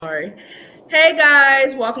Sorry. Hey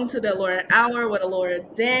guys, welcome to the Laura Hour with Laura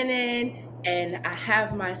Dannon. And I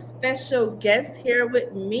have my special guest here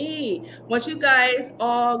with me. Won't you guys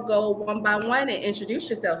all go one by one and introduce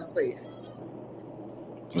yourselves, please?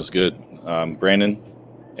 What's good? Brandon,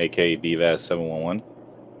 aka BVAS711.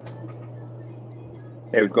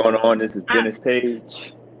 Hey, what's going on? This is Dennis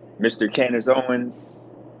Page, Mr. Candace Owens,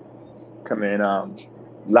 coming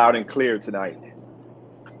loud and clear tonight.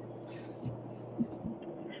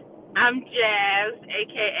 I'm Jazz,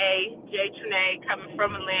 aka Jay Trinae, coming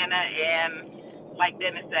from Atlanta, and like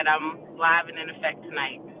Dennis said, I'm live and in effect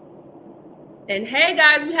tonight. And hey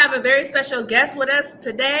guys, we have a very special guest with us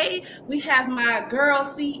today. We have my girl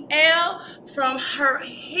CL from her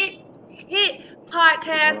hit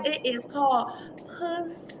podcast. It is called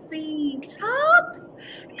Pussy Talks.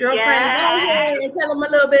 Girlfriend, go ahead and tell them a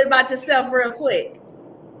little bit about yourself real quick.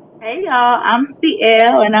 Hey y'all, I'm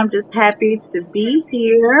CL and I'm just happy to be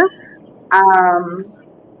here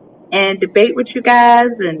and debate with you guys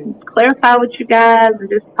and clarify with you guys and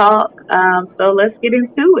just talk. So let's get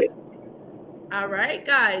into it. All right,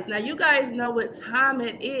 guys. Now you guys know what time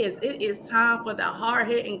it is. It is time for the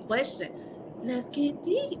hard-hitting question. Let's get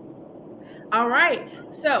deep. All right.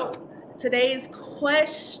 So today's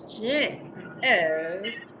question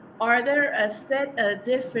is, are there a set of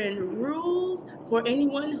different rules for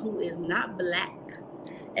anyone who is not Black?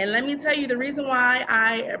 And let me tell you the reason why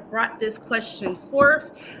I brought this question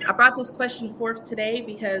forth. I brought this question forth today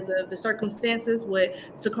because of the circumstances with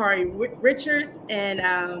Sha'carri Richardson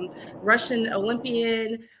and Russian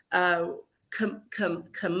Olympian Kamila.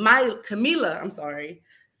 I'm sorry.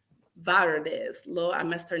 Valdez. Lord, I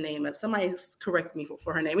messed her name up. Somebody correct me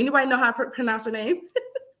for her name. Anybody know how to pronounce her name?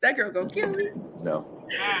 That girl gonna kill me. No.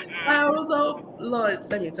 Lord,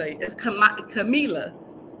 let me tell you, it's Kamila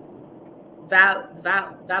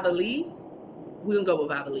Valieva. We're gonna go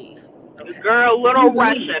with Valieva. Okay. Girl, Little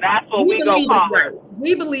Russia. That's what we gonna call her.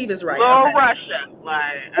 We believe it's right. Little Russia.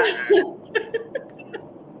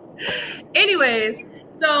 Anyways,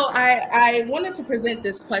 so I wanted to present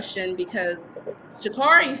this question because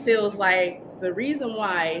Sha'carri feels like the reason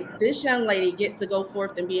why this young lady gets to go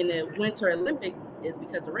forth and be in the Winter Olympics is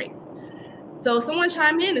because of race. So someone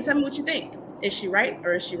chime in and tell me what you think. Is she right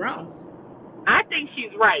or is she wrong? I think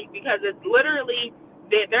she's right because it's literally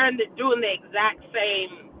they're doing the exact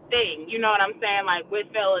same thing. You know what I'm saying? Like with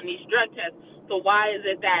failing these drug tests. So why is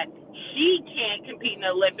it that she can't compete in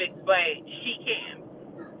the Olympics but she can?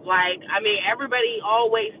 Like, I mean, everybody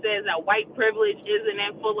always says that white privilege isn't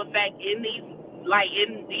in full effect in these, like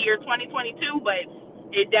in the year 2022, but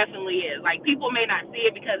it definitely is. Like, people may not see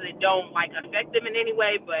it because it don't like affect them in any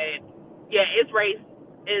way, but yeah, it's race.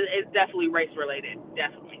 It's definitely race related.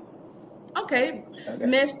 Definitely. Okay.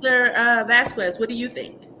 Mr. Vasquez, what do you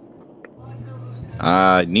think?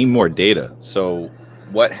 I need more data. So,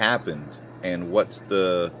 what happened, and what's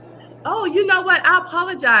the? Oh, you know what? I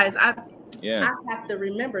apologize. I Yeah. have to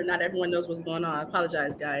remember. Not everyone knows what's going on. I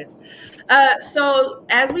apologize, guys. So,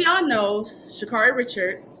 as we all know, Sha'carri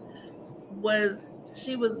Richardson was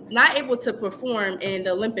not able to perform in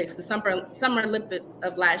the Olympics, the Summer Olympics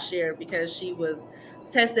of last year, because she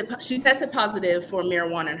tested positive for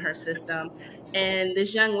marijuana in her system. And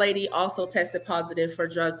this young lady also tested positive for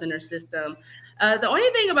drugs in her system. The only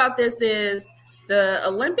thing about this is the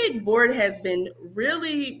Olympic board has been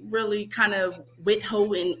really, really kind of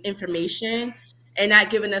withholding information and not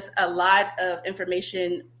giving us a lot of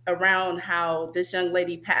information around how this young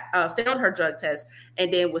lady failed her drug test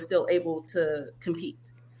and then was still able to compete.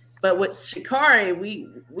 But with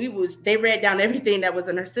Sha'carri, they read down everything that was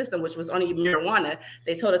in her system, which was only marijuana.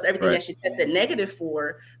 They told us everything that she tested negative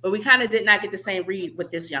for, but we kind of did not get the same read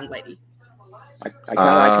with this young lady. I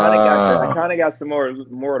kind of got some more of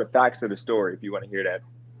the facts of the story. If you want to hear that,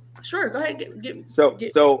 sure, go ahead.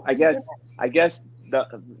 So I guess the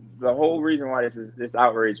whole reason why this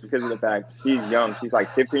outrage because of the fact she's young. She's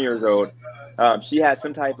like 15 years old. She has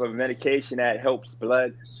some type of medication that helps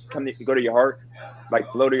blood go to your heart, like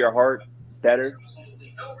flow to your heart better.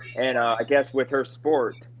 And I guess with her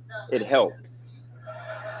sport, it helps.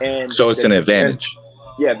 And so it's an advantage.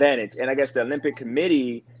 Yeah, advantage. And I guess the Olympic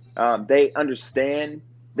Committee, they understand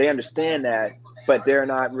that, but they're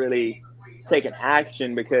not really taking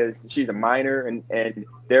action because she's a minor, and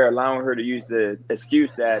they're allowing her to use the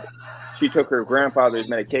excuse that she took her grandfather's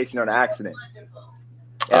medication on accident.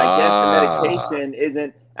 And I guess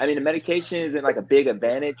the medication isn't like a big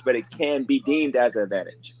advantage, but it can be deemed as an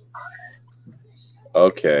advantage.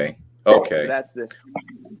 Okay. So that's the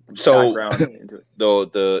background into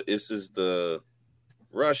it. This is the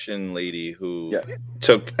Russian lady who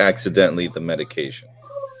took accidentally the medication.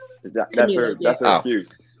 That's her excuse.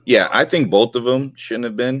 Yeah, I think both of them shouldn't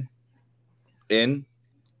have been in.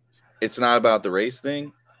 It's not about the race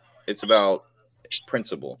thing. It's about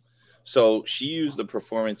principle. So she used the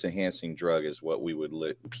performance enhancing drug as what we would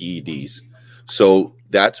PEDs. So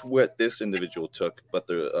that's what this individual took, but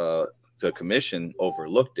the commission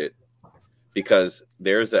overlooked it because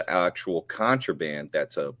there's an actual contraband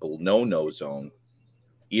that's a no zone,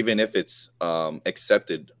 even if it's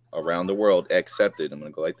accepted around the world. Accepted. I'm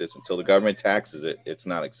going to go like this: until the government taxes it, it's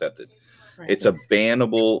not accepted. Right. It's a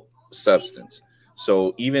bannable substance.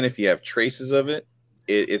 So even if you have traces of it,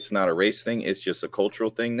 it's not a race thing. It's just a cultural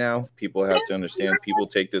thing now. People have to understand people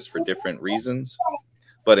take this for different reasons.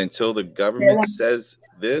 But until the government says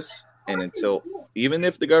this, and until even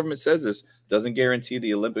if the government says this, doesn't guarantee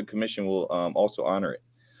the Olympic Commission will also honor it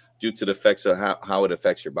due to the effects of how it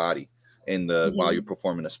affects your body in the while you're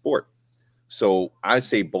performing a sport. So I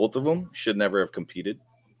say both of them should never have competed.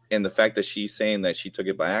 And the fact that she's saying that she took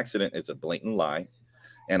it by accident is a blatant lie.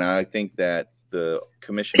 And I think that the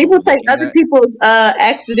commission people take other people's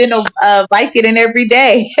accidental Vicodin every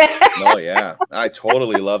day. No, yeah, I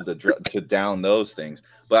totally love to down those things,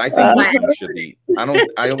 but I think we should be. I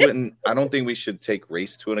don't think we should take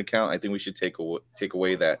race to an account. I think we should take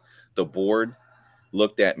away that the board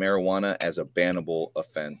looked at marijuana as a bannable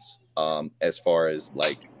offense, as far as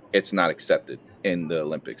like it's not accepted in the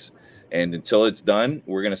Olympics, and until it's done,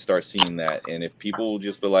 we're gonna start seeing that. And if people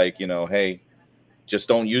just be like, hey, just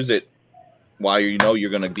don't use it while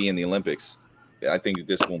you're going to be in the Olympics, I think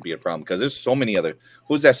this won't be a problem because there's so many other.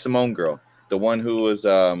 Who's that Simone girl? The one who was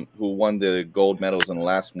who won the gold medals in the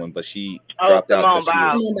last one, but she dropped out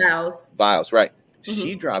because she was Biles, right? Mm-hmm.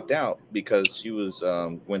 She dropped out because she was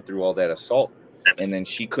went through all that assault, and then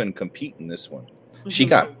she couldn't compete in this one.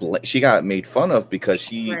 Mm-hmm. She got made fun of because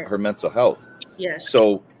her mental health. Yes.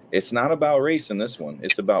 So it's not about race in this one.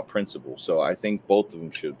 It's about principle. So I think both of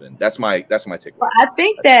them should have been. That's my takeaway. Well, I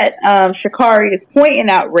think that Sha'carri is pointing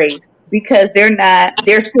out race because they're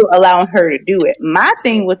still allowing her to do it. My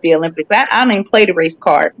thing with the Olympics, I don't even play the race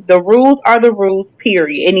card. The rules are the rules,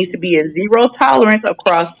 period. It needs to be a zero tolerance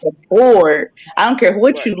across the board. I don't care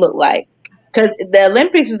what you look like. Because the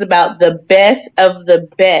Olympics is about the best of the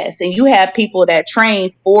best. And you have people that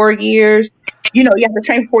train 4 years. You have to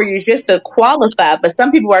train 4 years just to qualify. But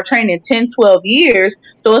some people are training 10, 12 years.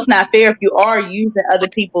 So it's not fair if you are using other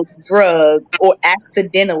people's drugs or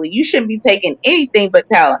accidentally. You shouldn't be taking anything but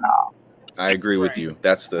Tylenol. I agree with you.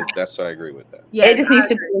 That's I agree with that. Yes, it just needs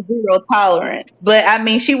to be a zero tolerance. But I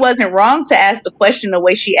mean, she wasn't wrong to ask the question the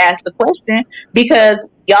way she asked the question, because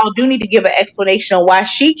y'all do need to give an explanation on why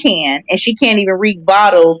she can, and she can't even read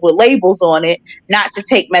bottles with labels on it, not to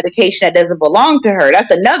take medication that doesn't belong to her. That's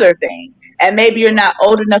another thing. And maybe you're not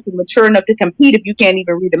old enough and mature enough to compete if you can't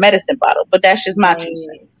even read a medicine bottle. But that's just my 2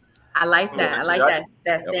 cents. I like that. I like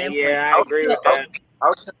that standpoint. Yeah, I agree with that.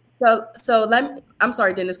 So I'm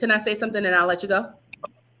sorry, Dennis. Can I say something and I'll let you go?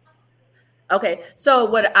 Okay. So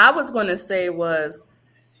what I was going to say was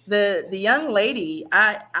the young lady,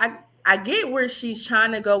 I get where she's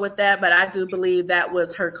trying to go with that, but I do believe that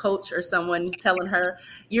was her coach or someone telling her,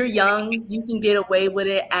 you're young, you can get away with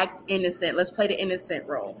it, act innocent. Let's play the innocent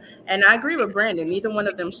role. And I agree with Brandon. Neither one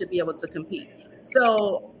of them should be able to compete.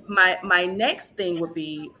 So my next thing would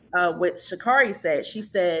be what Sha'carri said. She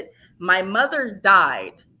said, my mother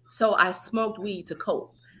died, so I smoked weed to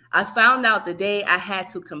cope. I found out the day I had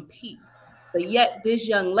to compete. But yet this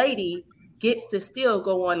young lady gets to still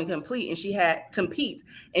go on and compete, and she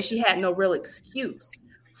had no real excuse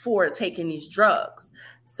for taking these drugs.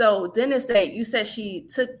 So Dennis said, you said she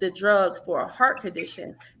took the drug for a heart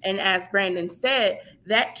condition. And as Brandon said,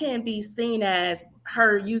 that can be seen as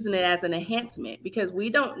her using it as an enhancement, because we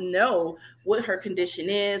don't know what her condition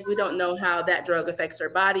is. We don't know how that drug affects her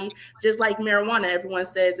body. Just like marijuana, everyone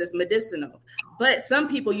says it's medicinal. But some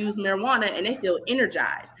people use marijuana and they feel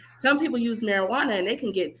energized. Some people use marijuana and they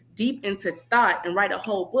can get deep into thought and write a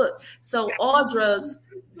whole book. So all drugs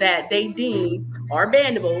that they deem are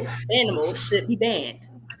bannable should be banned.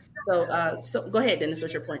 So go ahead, Dennis.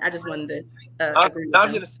 What's your point? I just wanted to agree with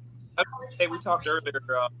them. Hey, we talked earlier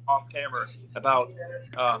off camera about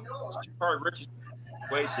Sha'carri Richardson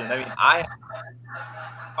situation. I mean,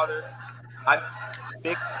 I'm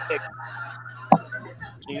big.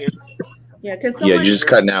 Yeah, you're just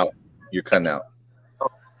cutting out. You're cutting out.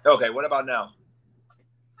 Okay, what about now?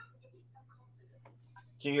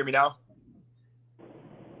 Can you hear me now?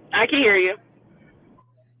 I can hear you.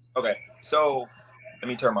 Okay, so let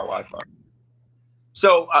me turn my Wi-Fi.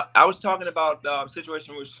 So I was talking about the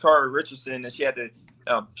situation with Sha'carri Richardson, and she had to.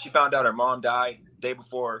 She found out her mom died the day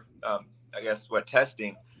before. I guess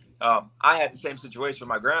testing. I had the same situation with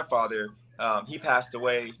my grandfather. He passed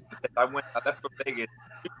away because I left for Vegas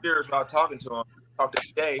 2 years without talking to him. Talked to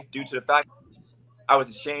this day due to the fact I was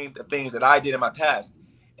ashamed of things that I did in my past.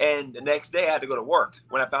 And the next day I had to go to work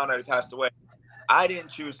when I found out he passed away. I didn't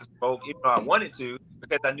choose to smoke, even though I wanted to,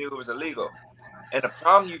 because I knew it was illegal. And the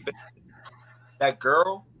problem you face, that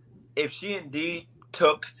girl, if she indeed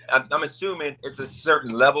took, I'm assuming it's a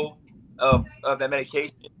certain level of that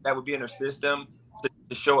medication that would be in her system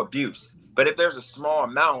to show abuse. But if there's a small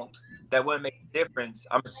amount that wouldn't make a difference,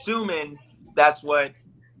 I'm assuming that's what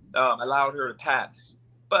allowed her to pass.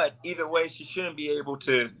 But either way, she shouldn't be able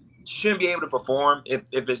to perform if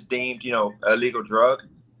it's deemed, a legal drug.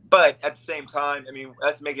 But at the same time, I mean,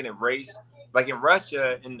 that's making it race. Like in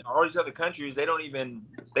Russia and all these other countries, they don't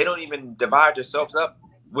even divide themselves up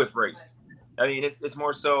with race. I mean, it's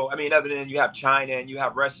more so. I mean, other than you have China and you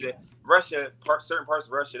have Russia. Certain parts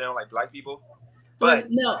of Russia, they don't like black people. But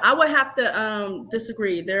no, I would have to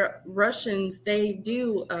disagree. They're Russians. They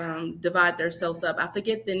do divide themselves up. I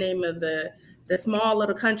forget the name of the small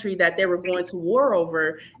little country that they were going to war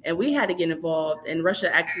over, and we had to get involved. And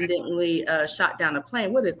Russia accidentally shot down a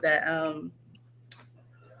plane. What is that? I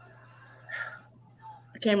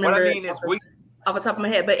can't remember. What I mean is off the top of my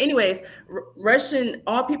head. But anyways, Russian,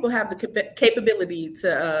 all people have the capability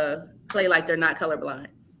to play like they're not colorblind.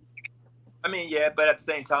 I mean, yeah, but at the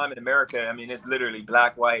same time in America, I mean, it's literally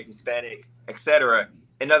black, white, Hispanic, etc.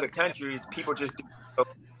 In other countries, people just do,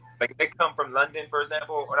 like if they come from London, for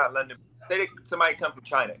example, or not London, say somebody come from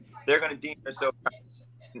China, they're going to deem themselves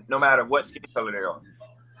no matter what skin color they are.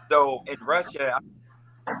 So in Russia,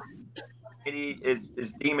 it is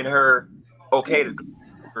deeming her okay to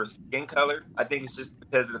her skin color. I think it's just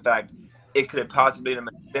because of the fact it could have possibly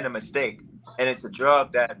been a mistake, and it's a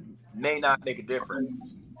drug that may not make a difference.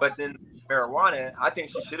 But then marijuana, I think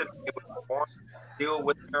she should have been able to deal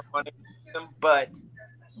with marijuana, but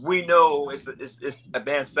we know it's a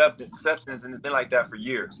banned substance, and it's been like that for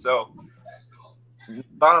years. So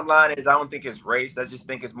bottom line is, I don't think it's race. I just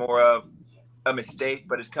think it's more of a mistake,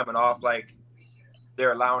 but it's coming off like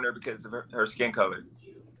they're allowing her because of her skin color.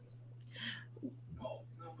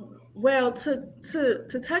 Well, to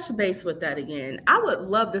touch base with that again, I would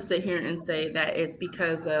love to sit here and say that it's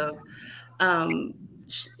because of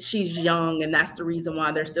she's young and that's the reason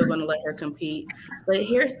why they're still going to let her compete. But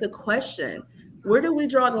here's the question. Where do we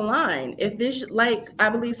draw the line? If this, like I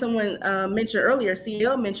believe someone mentioned earlier,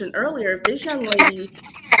 CL mentioned earlier, if this young lady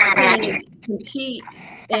can compete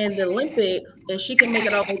in the Olympics and she can make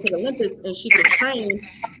it all the way to the Olympics and she can train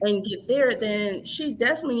and get there, then she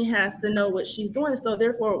definitely has to know what she's doing. So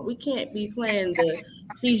therefore, we can't be playing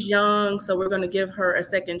she's young, so we're going to give her a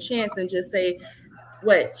second chance and just say,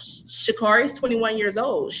 what, Sha'carri's 21 years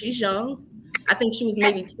old. She's young. I think she was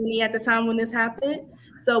maybe 20 at the time when this happened.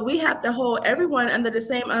 So we have to hold everyone under the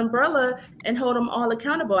same umbrella and hold them all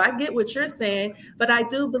accountable. I get what you're saying, but I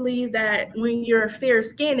do believe that when you're fair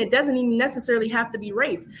skinned, it doesn't even necessarily have to be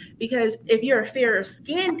race, because if you're a fair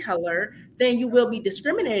skin color, then you will be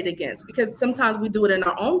discriminated against, because sometimes we do it in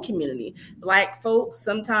our own community. Black folks,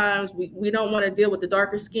 sometimes we don't want to deal with the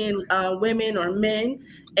darker skinned women or men.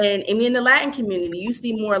 And in the Latin community, you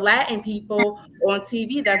see more Latin people on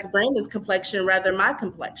TV. That's Brandon's complexion rather than my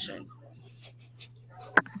complexion.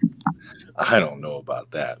 I don't know about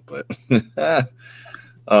that, but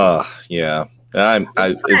yeah.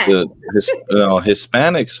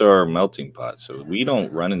 Hispanics are a melting pot, so we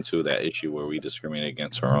don't run into that issue where we discriminate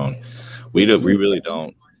against our own. We really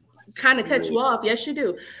don't. Kind of cut you off. Yes, you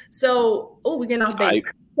do. So, we're getting off base.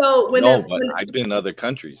 But I've been in other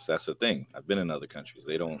countries. That's the thing. I've been in other countries.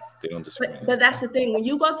 They don't discriminate. But that's the thing. When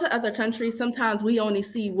you go to other countries, sometimes we only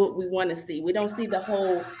see what we want to see. We don't see the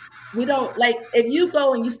whole. We don't, like, if you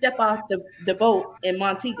go and you step off the boat in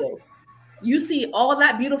Montego, you see all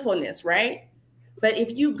that beautifulness, right? But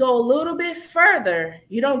if you go a little bit further,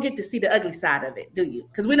 you don't get to see the ugly side of it, do you?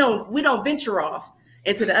 Because we don't venture off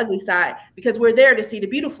into the ugly side, because we're there to see the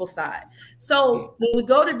beautiful side. So when we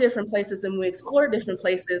go to different places and we explore different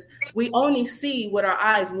places, we only see what our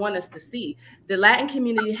eyes want us to see. The Latin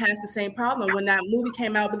community has the same problem. When that movie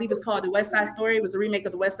came out, I believe it's called The West Side Story. It was a remake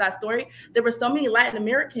of The West Side Story. There were so many Latin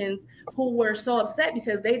Americans who were so upset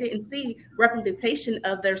because they didn't see representation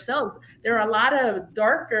of themselves. There are a lot of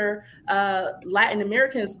darker Latin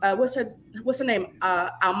Americans. What's her name?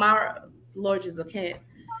 Almara. Lord Jesus, can't.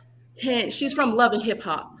 She's from Love and Hip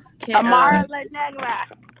Hop. Amara Lenegra.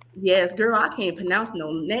 Yes, girl, I can't pronounce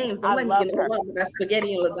no names. Don't let me get involved with that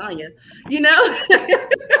spaghetti and lasagna. You know?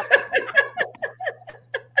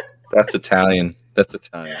 That's Italian. I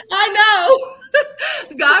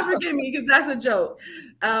know. God forgive me, because that's a joke.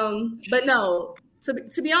 But no,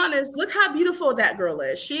 to be honest, look how beautiful that girl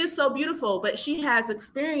is. She is so beautiful, but she has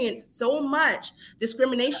experienced so much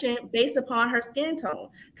discrimination based upon her skin tone.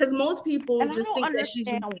 Because most people And I just don't think that she's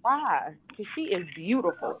understand why. Because she is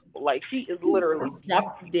beautiful. Like, she is literally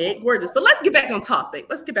drop dead gorgeous. But let's get back on topic.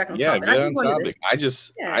 Yeah, I get just on wanted topic.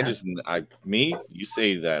 to, You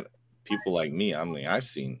say that people like me, I mean, I've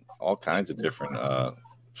seen all kinds of different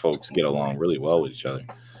folks get along really well with each other.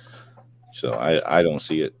 So I don't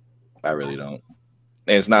see it. I really don't.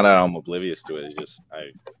 And it's not that I'm oblivious to it. It's just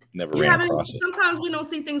I never you ran haven't. across it. Sometimes we don't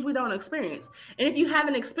see things we don't experience, and if you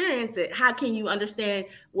haven't experienced it, how can you understand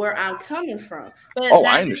where I'm coming from? But Oh,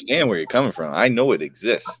 I understand where you're coming from. I know it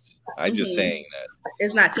exists. I'm just Mhm. saying that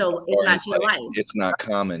It's not your life. it's not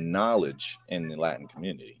common knowledge in the Latin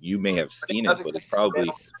community. You may have seen it, but it's probably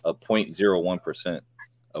a 0.01%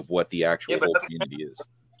 of what the actual whole community is.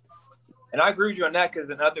 And I agree with you on that, because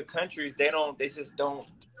in other countries they just don't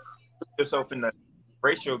put themselves in the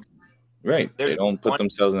racial. Right. They don't put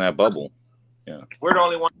themselves in that bubble. Yeah. We're the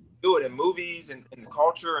only ones who do it in movies and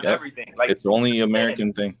culture and everything. Like, it's only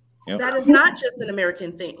American thing. Yep. That is not just an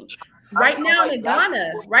American thing. Right now in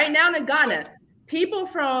Ghana, people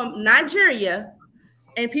from Nigeria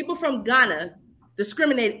and people from Ghana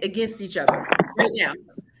discriminate against each other right now.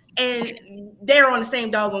 And they're on the same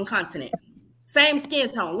doggone continent. Same skin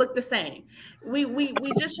tone, look the same. We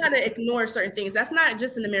just try to ignore certain things. That's not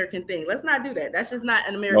just an American thing. Let's not do that. That's just not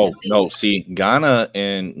an American thing. No. See, Ghana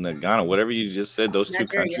and Ghana, whatever you just said, those two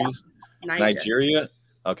countries, Nigeria.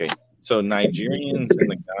 Okay, so Nigerians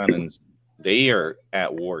and the Ghanans, they are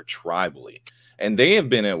at war tribally, and they have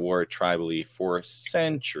been at war tribally for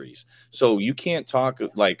centuries. So you can't talk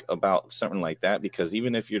like about something like that, because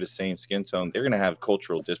even if you're the same skin tone, they're going to have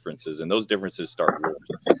cultural differences, and those differences start wars.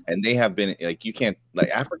 And they have been like, you can't, like,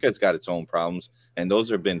 Africa's got its own problems, and those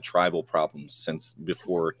have been tribal problems since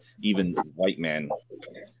before even white man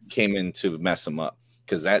came in to mess them up.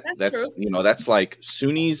 Because that's you know, that's like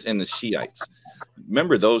Sunnis and the Shiites.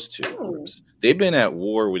 Remember those two groups? They've been at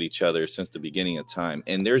war with each other since the beginning of time,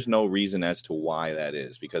 and there's no reason as to why that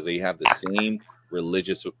is, because they have the same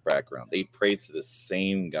religious background. They pray to the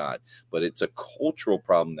same God, but it's a cultural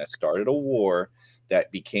problem that started a war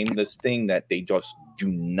that became this thing that they just do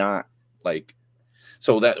not like.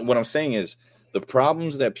 So that what I'm saying is the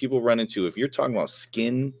problems that people run into, if you're talking about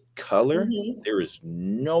skin color, there is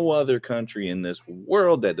no other country in this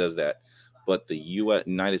world that does that but the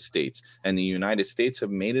United States. And the United States have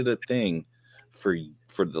made it a thing for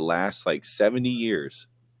the last like 70 years.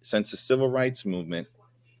 Since the civil rights movement,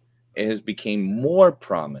 it has become more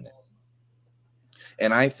prominent.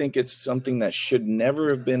 And I think it's something that should never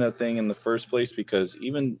have been a thing in the first place, because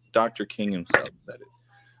even Dr. King himself said it.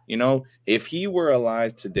 You know, if he were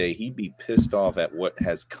alive today, he'd be pissed off at what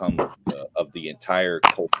has come of the entire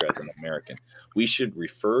culture as an American. We should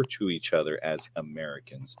refer to each other as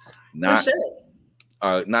Americans, not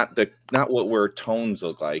what our tones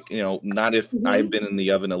look like. You know, not if I've been in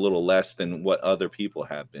the oven a little less than what other people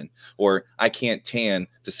have been, or I can't tan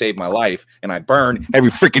to save my life and I burn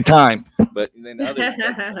every freaking time. But then others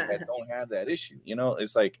that don't have that issue. You know,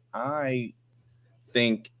 it's like, I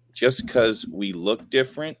think just because we look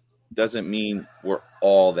different doesn't mean we're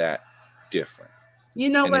all that different. You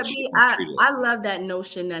know what, B? I love that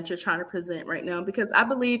notion that you're trying to present right now, because I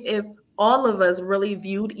believe if all of us really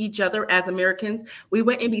viewed each other as Americans, we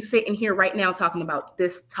wouldn't be sitting here right now talking about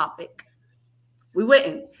this topic. We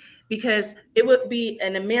wouldn't, because it would be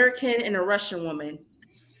an American and a Russian woman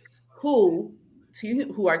who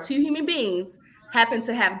are two human beings, happen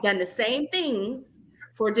to have done the same things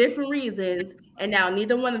for different reasons, and now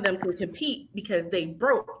neither one of them can compete because they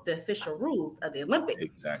broke the official rules of the Olympics.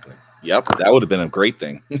 Exactly. Yep, that would have been a great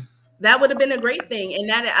thing. That would have been a great thing, and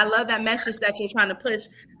that I love that message that you're trying to push.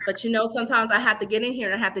 But you know, sometimes I have to get in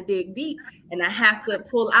here and I have to dig deep, and I have to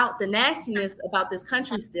pull out the nastiness about this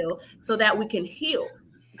country still, so that we can heal.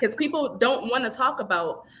 Because people don't want to talk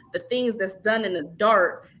about the things that's done in the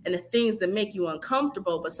dark and the things that make you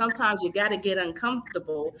uncomfortable. But sometimes you got to get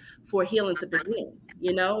uncomfortable for healing to begin.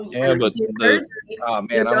 You know, yeah. But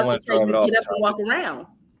I don't want to drive it off. Get up and walk around.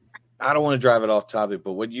 I don't want to drive it off topic,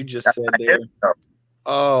 but what you just said there.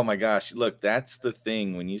 Oh my gosh! Look, that's the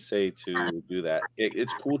thing when you say to do that.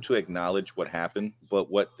 It's cool to acknowledge what happened, but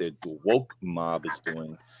what the woke mob is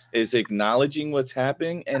doing is acknowledging what's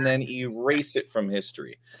happening and then erase it from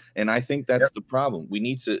history. And I think that's the problem. We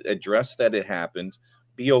need to address that it happened,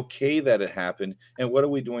 be okay that it happened, and what are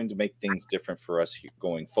we doing to make things different for us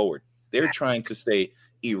going forward? They're trying to say,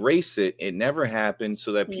 erase it. It never happened,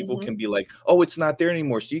 so that people can be like, oh, it's not there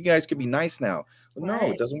anymore, so you guys can be nice now. But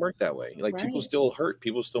no, it doesn't work that way. Like, people still hurt,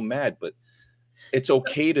 people still mad, but It's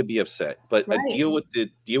okay to be upset, but Right. deal with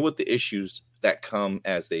the issues that come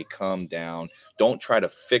as they come down. Don't try to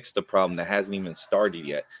fix the problem that hasn't even started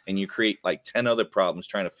yet, and you create like 10 other problems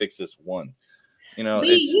trying to fix this one. You know,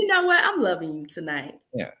 Lee, you know what? I'm loving you tonight.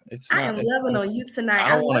 yeah, it's I not. am loving on you tonight. I I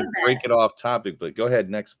don't want love to that. break it off topic, but go ahead,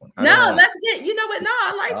 next one. No, let's get. You know what? No,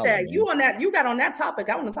 I like that. man. You on that? You got on that topic.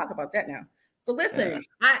 I want to talk about that now. So listen,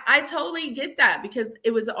 I totally get that because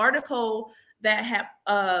it was an article that had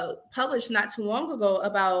published not too long ago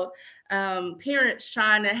about parents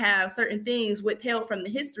trying to have certain things withheld from the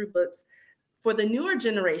history books for the newer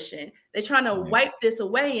generation. They're trying to wipe this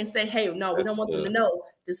away and say, hey, no, we don't want them to know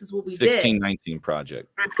this is what we 1619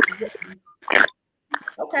 project.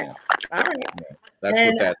 Okay. Yeah. All right. Yeah.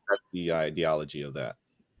 That's the ideology of that.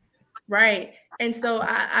 Right. And so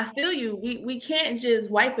I feel you. We can't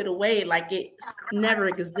just wipe it away like it never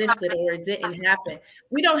existed or it didn't happen.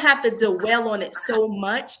 We don't have to dwell on it so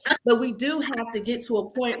much, but we do have to get to a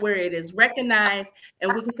point where it is recognized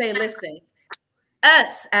and we can say, listen,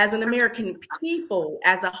 us as an American people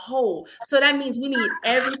as a whole. So that means we need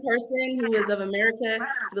every person who is of America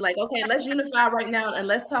to be like, okay, let's unify right now and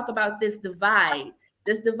let's talk about this divide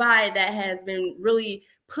that has been really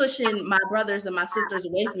pushing my brothers and my sisters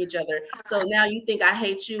away from each other. So now you think I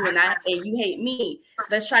hate you and you hate me.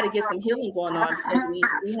 Let's try to get some healing going on because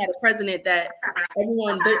we had a president that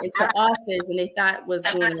everyone put into office and they thought was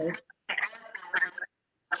going to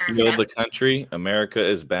heal the country. America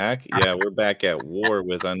is back. Yeah, we're back at war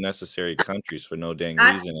with unnecessary countries for no dang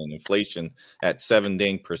reason, and inflation at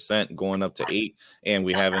 7% going up to 8%, and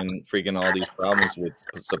we having freaking all these problems with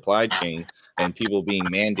supply chain and people being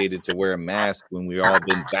mandated to wear a mask when we've all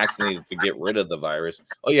been vaccinated to get rid of the virus.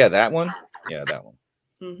 Oh yeah, that one. Yeah, that one.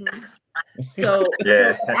 Mm-hmm. So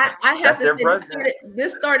I have to say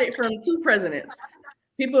this started from 2 presidents.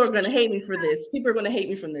 People are going to hate me for this.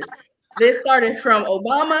 This started from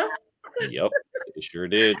Obama. Yep, it sure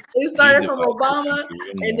did. It started from Obama,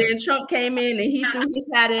 and then Trump came in and he threw his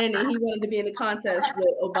hat in and he wanted to be in the contest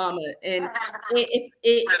with Obama. And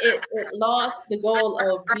it lost the goal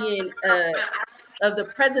of being of the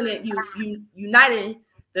president united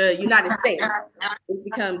the United States. It's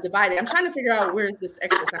become divided. I'm trying to figure out where is this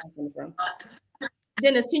extra sound coming from.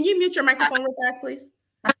 Dennis, can you mute your microphone real fast, please?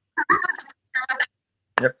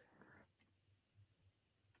 Yep.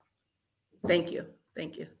 Thank you.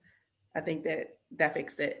 I think that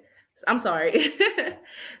fixed it. I'm sorry.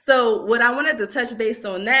 So what I wanted to touch base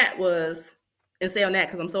on that was, and say on that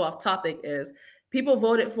because I'm so off topic, is people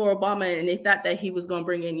voted for Obama and they thought that he was going to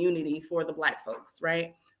bring in unity for the Black folks,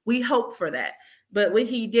 right? We hope for that. But what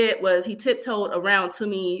he did was he tiptoed around too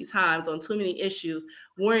many times on too many issues,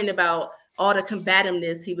 worrying about all the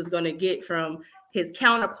combativeness he was going to get from his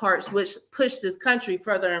counterparts, which pushed this country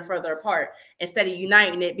further and further apart instead of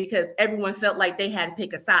uniting it because everyone felt like they had to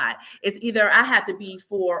pick a side. It's either I have to be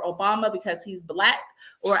for Obama because he's Black,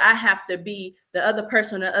 or I have to be the other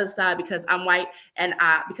person on the other side because I'm white, and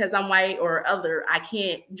because I'm white or other, I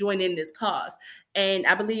can't join in this cause. And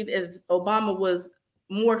I believe if Obama was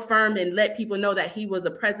more firm and let people know that he was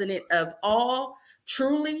a president of all,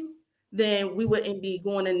 truly, then we wouldn't be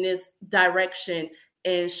going in this direction,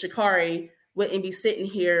 and Sha'carri wouldn't be sitting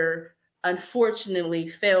here, unfortunately,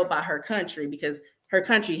 failed by her country because her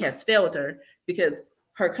country has failed her because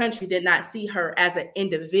her country did not see her as an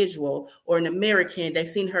individual or an American. They've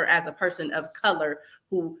seen her as a person of color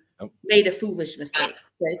who made a foolish mistake.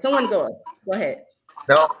 Okay, someone go ahead.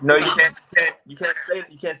 No, you can't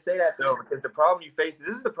say that though, because the problem you face, this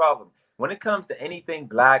is the problem. When it comes to anything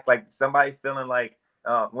Black, like somebody feeling like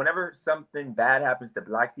whenever something bad happens to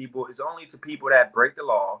Black people, it's only to people that break the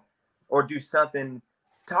law or do something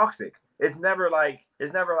toxic. It's never like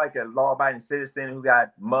a law-abiding citizen who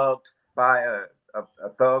got mugged by a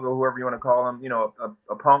thug or whoever you want to call him,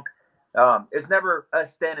 a punk. It's never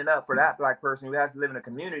us standing up for that Black person who has to live in a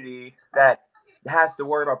community that has to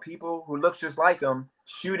worry about people who look just like them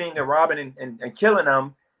shooting and robbing and killing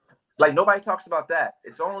them. Like, nobody talks about that.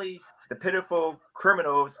 It's only the pitiful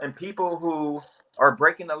criminals and people who are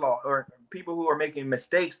breaking the law or people who are making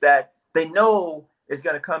mistakes that they know is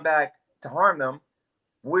going to come back to harm them.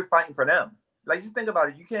 We're fighting for them. Like, just think about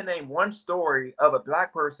it. You can't name one story of a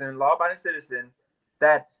Black person, law-abiding citizen,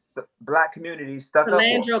 that the Black community stuck up for.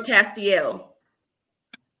 Landro Castiel.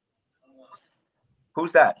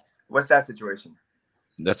 Who's that? What's that situation?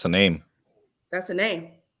 That's a name. That's a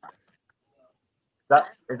name.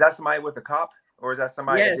 Is that somebody with a cop, or is that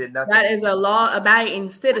somebody that did nothing? That is a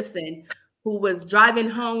law-abiding citizen who was driving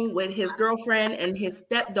home with his girlfriend and his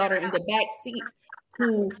stepdaughter in the back seat,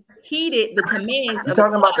 who heeded the commands You're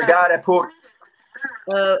talking about the guy that pulled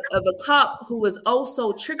of a cop who was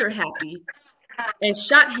also trigger happy and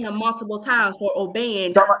shot him multiple times for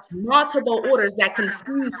obeying multiple orders that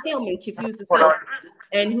confused him and confused himself,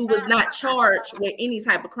 and who was not charged with any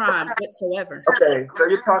type of crime whatsoever. Okay, so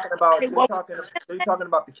you're talking about the case. You're talking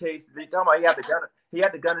about he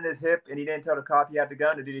had the gun in his hip, and he didn't tell the cop he had the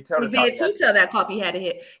gun, or did he tell the cop? He did too. Tell that cop he had a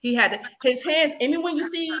hit. He had his hands. I mean, when you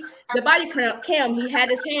see the body cam, he had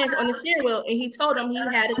his hands on the steering wheel, and he told him he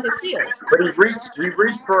had it concealed. But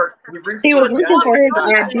he was looking for his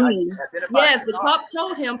ID. Yes, the cop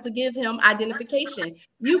told him to give him identification.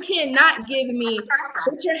 You cannot give me,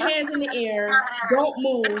 put your hands in the air, don't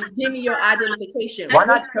move, give me your identification. Why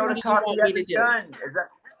not tell the cop he has a gun? Is that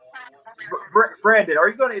Brandon? Are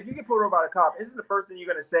you gonna, if you get pulled over by a cop, isn't the first thing you're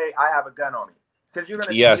gonna say, "I have a gun on me"? Because you're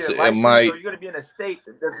gonna yes, get a license, or you're gonna be in a state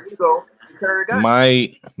that's legal to carry a gun.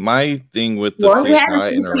 My thing with the police, I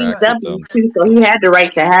interact with them. Too, so he had the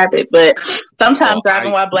right to have it, but sometimes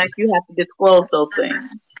driving while black, you have to disclose those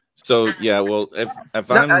things. So yeah, well, if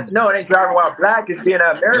no, it ain't driving while black. It's being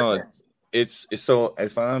an American. No, it's so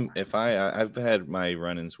I've had my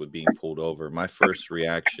run-ins with being pulled over. My first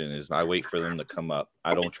reaction is I wait for them to come up.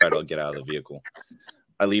 I don't try to get out of the vehicle.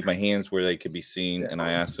 I leave my hands where they could be seen, and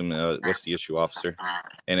I ask them, "What's the issue, officer?"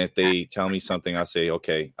 And if they tell me something, I'll say,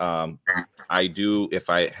 "Okay." I do if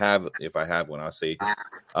I have one. I'll say,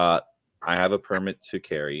 "I have a permit to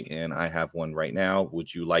carry, and I have one right now.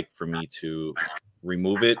 Would you like for me to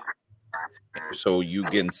remove it so you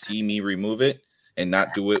can see me remove it and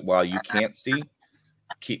not do it while you can't see?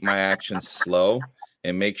 Keep my actions slow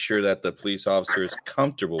and make sure that the police officer is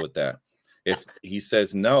comfortable with that." If he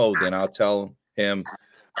says no, then I'll tell him,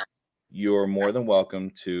 "You're more than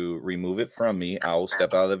welcome to remove it from me. I will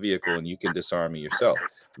step out of the vehicle and you can disarm me yourself."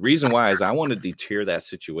 The reason why is I want to deter that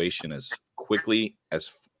situation as quickly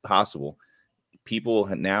as possible. People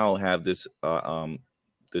now have this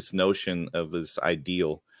this notion of this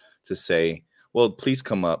ideal to say, "Well, please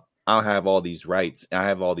come up. I'll have all these rights. I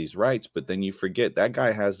have all these rights." But then you forget that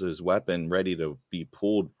guy has his weapon ready to be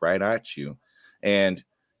pulled right at you. And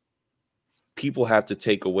people have to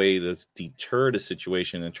take away to deter the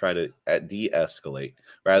situation and try to de-escalate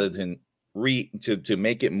rather than to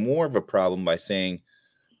make it more of a problem by saying,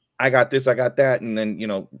 "I got this, I got that," and then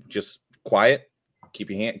just quiet, keep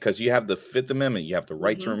your hand, because you have the Fifth Amendment, you have the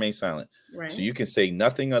right to remain silent. Right. So you can say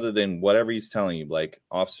nothing other than whatever he's telling you, like,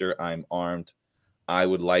 "Officer, I'm armed. I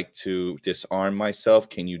would like to disarm myself.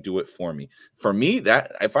 Can you do it for me?" For me,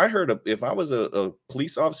 that if I was a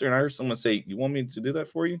police officer and I heard someone say, "You want me to do that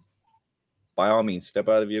for you?" By all means, step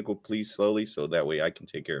out of the vehicle, please, slowly, so that way I can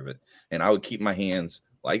take care of it. And I would keep my hands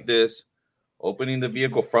like this, opening the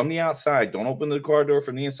vehicle from the outside. Don't open the car door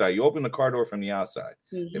from the inside. You open the car door from the outside.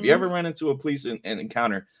 If you ever run into a police and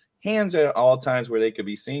encounter, hands at all times where they could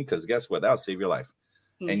be seen, because guess what? That'll save your life.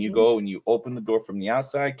 And you go and you open the door from the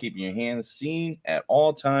outside, keeping your hands seen at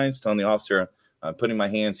all times, telling the officer, "I'm putting my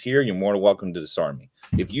hands here. You're more than welcome to disarm me."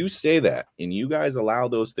 If you say that and you guys allow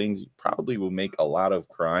those things, you probably will make a lot of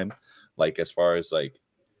crime, like as far as like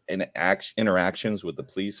interactions with the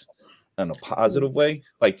police in a positive way,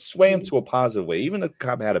 like sway them to a positive way. Even if the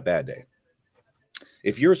cop had a bad day,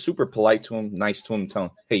 if you're super polite to him, nice to him, tell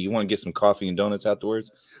him, "Hey, you want to get some coffee and donuts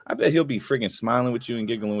afterwards?" I bet he'll be freaking smiling with you and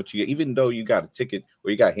giggling with you, even though you got a ticket or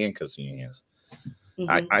you got handcuffs in your hands.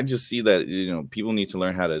 I just see that people need to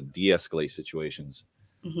learn how to de-escalate situations,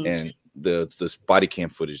 and the body cam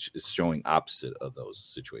footage is showing opposite of those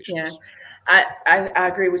situations. Yeah, I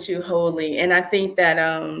agree with you wholly, and I think that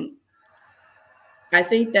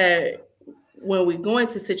when we go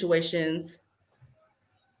into situations,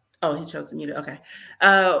 he chose to mute it. Okay,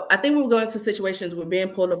 I think when we go into situations we're being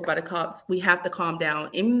pulled over by the cops, we have to calm down,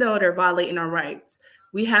 even though they're violating our rights.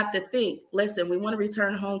 We have to think, listen, we want to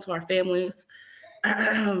return home to our families.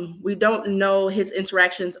 We don't know his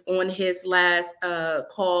interactions on his last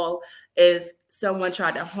call, if someone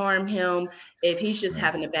tried to harm him, if he's just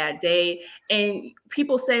having a bad day. And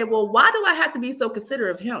people say, "Well, why do I have to be so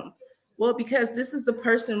considerate of him?" Well, because this is the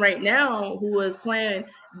person right now who is playing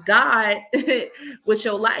God with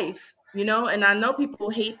your life, and I know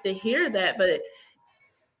people hate to hear that, but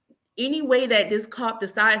any way that this cop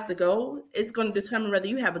decides to go, it's going to determine whether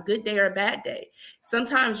you have a good day or a bad day.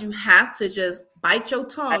 Sometimes you have to just bite your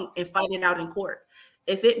tongue and fight it out in court.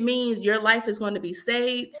 If it means your life is going to be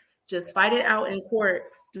saved, just fight it out in court.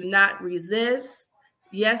 Do not resist.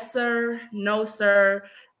 Yes, sir. No, sir.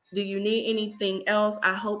 Do you need anything else?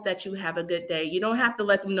 I hope that you have a good day. You don't have to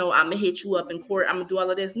let them know, "I'm going to hit you up in court. I'm going to do all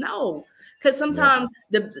of this." No, because sometimes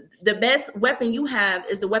the best weapon you have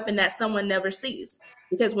is the weapon that someone never sees.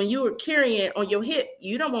 Because when you are carrying it on your hip,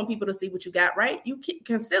 you don't want people to see what you got, right? You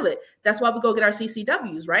conceal it. That's why we go get our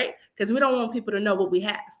CCWs, right? Because we don't want people to know what we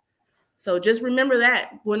have. So just remember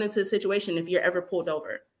that going into the situation if you're ever pulled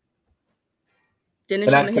over. Can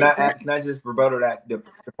I just rebuttal that the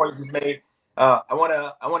point you just made? I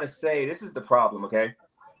wanna say this is the problem. Okay,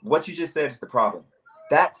 what you just said is the problem.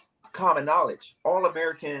 That's common knowledge. All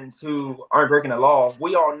Americans who aren't breaking the law,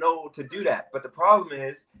 we all know to do that. But the problem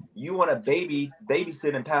is, you want to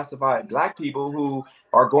babysit and pacify black people who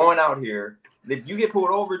are going out here. If you get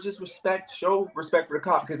pulled over, just show respect for the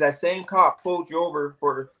cop, because that same cop pulled you over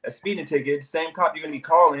for a speeding ticket. The same cop you're gonna be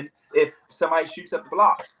calling if somebody shoots up the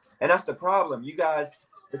block. And that's the problem. You guys,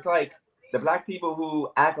 it's like the black people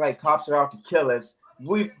who act like cops are out to kill us.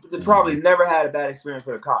 We've probably never had a bad experience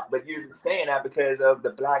with a cop, but you're just saying that because of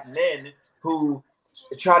the black men who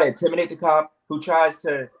try to intimidate the cop, who tries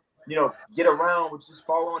to, get around with just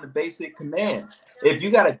following the basic commands. If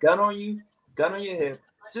you got a gun on you, gun on your hip,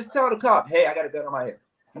 just tell the cop, hey, I got a gun on my hip.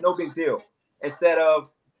 No big deal. Instead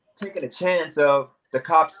of taking a chance of the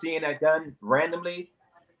cop seeing that gun randomly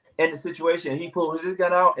in the situation, he pulls his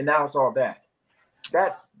gun out, and now it's all bad.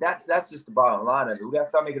 That's just the bottom line of it. We got to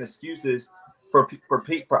start making excuses for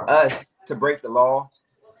us to break the law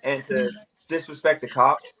and to disrespect the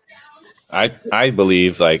cops. I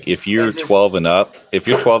believe, like, if you're 12 and up, if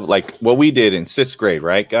you're 12, like what we did in 6th grade,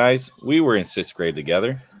 right, guys? We were in 6th grade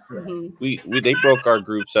together. Mm-hmm. They broke our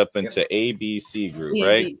groups up into A, B, C group,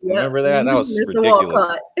 right? Yep. Remember that? That was Mr.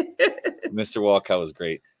 ridiculous. Mr. Walcott was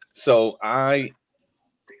great. So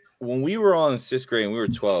when we were all in 6th grade and we were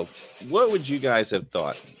 12, what would you guys have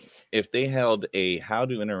thought if they held a how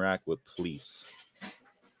to interact with police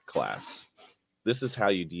class? This is how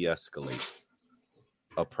you de-escalate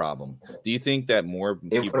a problem. Do you think that more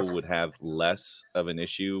people would have less of an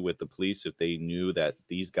issue with the police if they knew that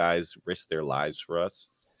these guys risk their lives for us?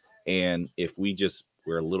 And if we just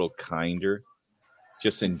were a little kinder,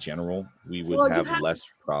 just in general, we would have less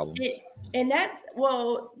problems. And that's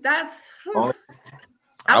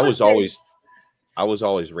I was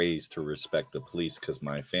always raised to respect the police because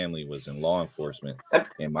my family was in law enforcement,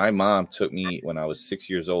 and my mom took me when I was 6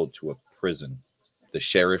 years old to a prison, the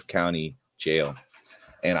Sheriff County Jail,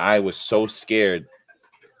 and I was so scared.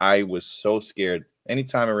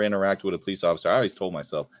 Anytime I interact with a police officer, I always told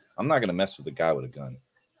myself, I'm not going to mess with a guy with a gun.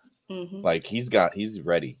 Mm-hmm. Like he's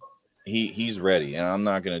ready. He's ready, and I'm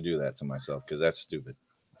not going to do that to myself because that's stupid.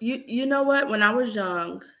 You know what? When I was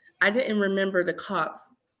young, I didn't remember the cops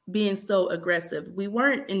being so aggressive. We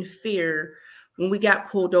weren't in fear when we got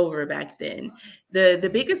pulled over back then. The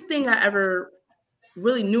biggest thing I ever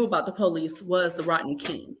really knew about the police was the Rodney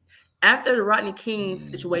King. After the Rodney King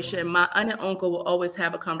situation, my aunt and uncle will always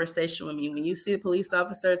have a conversation with me. When you see the police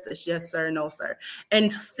officers, it's yes, sir, no, sir.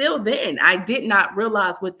 And still then, I did not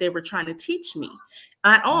realize what they were trying to teach me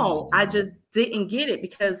at all. I just didn't get it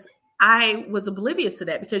because I was oblivious to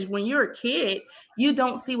that. Because when you're a kid, you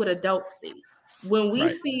don't see what adults see. When we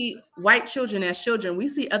see white children as children, we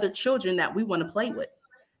see other children that we want to play with.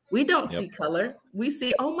 We don't see color. We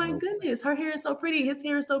see, oh my goodness, her hair is so pretty. His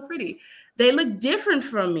hair is so pretty. They look different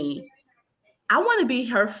from me. I want to be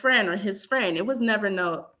her friend or his friend. It was never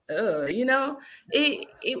it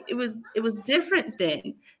was different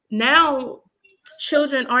then. Now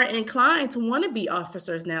children aren't inclined to want to be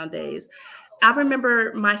officers nowadays. I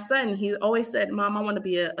remember my son, he always said, Mom, I want to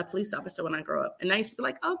be a police officer when I grow up. And I used to be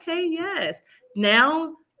like, okay, yes.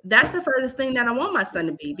 Now that's the furthest thing that I want my son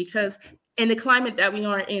to be, because in the climate that we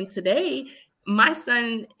are in today, my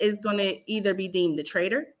son is going to either be deemed a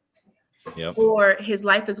traitor or his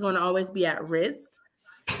life is going to always be at risk.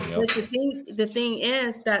 But the thing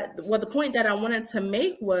is that, the point that I wanted to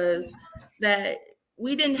make was that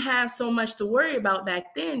we didn't have so much to worry about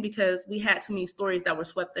back then because we had too many stories that were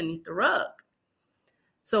swept underneath the rug.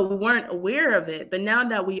 So we weren't aware of it. But now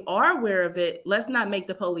that we are aware of it, let's not make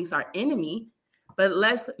the police our enemy, but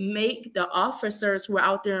let's make the officers who are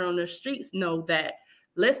out there on the streets know that,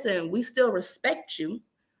 listen, we still respect you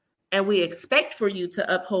and we expect for you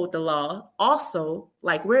to uphold the law also,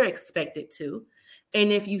 like we're expected to.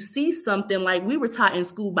 And if you see something like we were taught in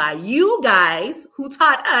school by you guys who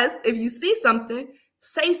taught us, if you see something,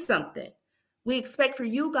 say something. We expect for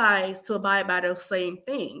you guys to abide by those same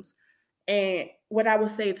things. And what I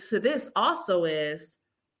would say to this also is,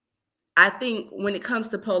 I think when it comes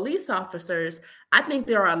to police officers, I think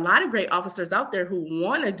there are a lot of great officers out there who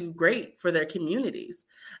want to do great for their communities.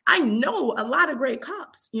 I know a lot of great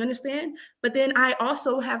cops, you understand? But then I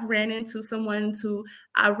also have ran into someone who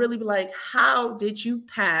I really be like, how did you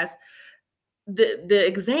pass the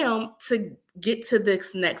exam to get to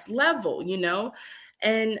this next level,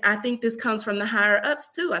 And I think this comes from the higher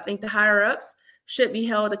ups too. I think the higher ups should be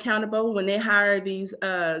held accountable when they hire these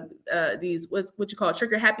what you call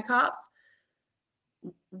trigger happy cops.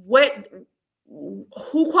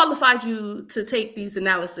 who qualifies you to take these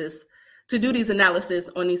analysis, to do these analysis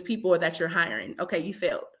on these people that you're hiring? Okay, you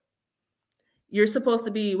failed. You're supposed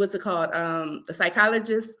to be, what's it called? A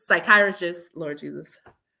psychiatrist, Lord Jesus.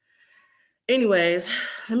 Anyways,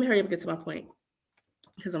 let me hurry up and get to my point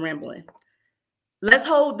because I'm rambling. Let's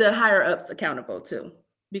hold the higher ups accountable too.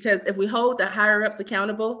 Because if we hold the higher ups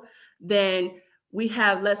accountable, then we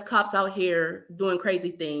have less cops out here doing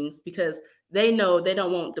crazy things because they know they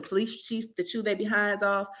don't want the police chief to chew their behinds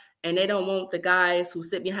off, and they don't want the guys who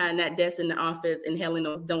sit behind that desk in the office inhaling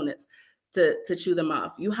those donuts to chew them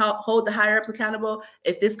off. You hold the higher ups accountable.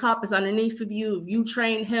 If this cop is underneath of you, if you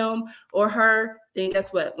train him or her, then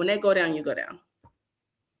guess what? When they go down, you go down.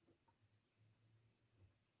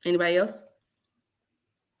 Anybody else?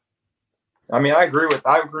 I mean, I agree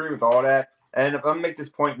with all that. And if I'm gonna make this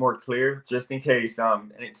point more clear, just in case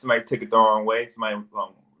somebody took it the wrong way, somebody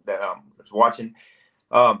that was watching.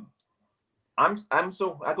 I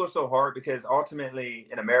go so hard because ultimately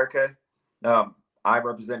in America, I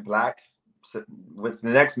represent Black. So with the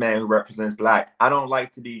next man who represents Black, I don't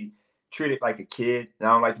like to be treated like a kid, and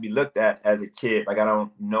I don't like to be looked at as a kid. Like I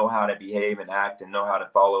don't know how to behave and act and know how to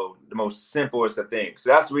follow the most simplest of things. So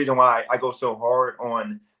that's the reason why I go so hard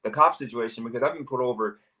on the cop situation, because I've been put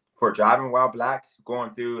over for driving while Black, going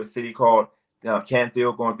through a city called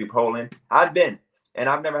Canfield, going through Poland. I've been, and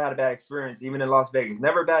I've never had a bad experience, even in Las Vegas.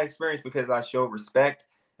 Never a bad experience because I showed respect,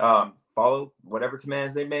 followed whatever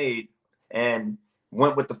commands they made, and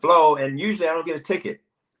went with the flow. And usually I don't get a ticket.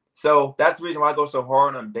 So that's the reason why I go so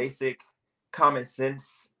hard on basic common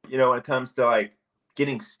sense, when it comes to like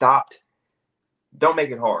getting stopped. Don't make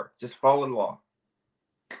it hard. Just follow the law.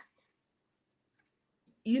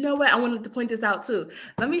 You know what? I wanted to point this out too.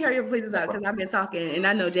 Let me hurry up and point this out because I've been talking and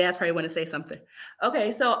I know Jazz probably want to say something.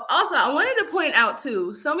 Okay, so also I wanted to point out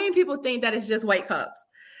too, so many people think that it's just white cops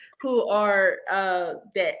who are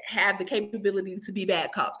that have the capability to be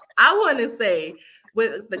bad cops. I want to say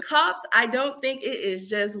with the cops, I don't think it is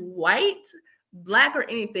just white, Black, or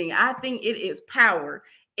anything. I think it is power.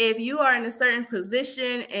 If you are in a certain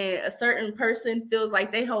position and a certain person feels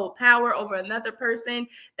like they hold power over another person,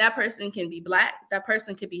 that person can be Black, that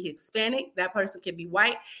person can be Hispanic, that person can be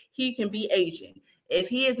white, he can be Asian. If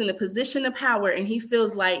he is in a position of power and he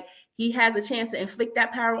feels like he has a chance to inflict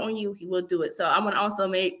that power on you, he will do it. So I want to also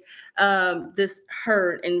make this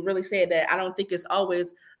heard and really say that I don't think it's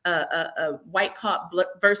always a white cop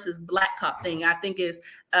versus Black cop thing. I think it's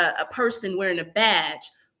a person wearing a badge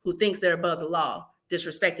who thinks they're above the law,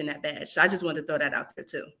 disrespecting that badge. So I just wanted to throw that out there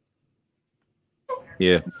too.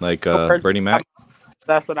 Yeah, like Bernie Mac.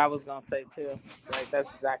 That's what I was gonna say too. Like that's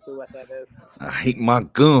exactly what that is. I hate my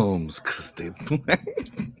gums because they black.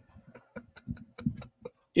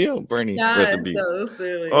 Yo, Bernie. So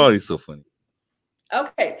silly. Oh, he's so funny.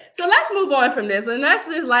 Okay, so let's move on from this and let's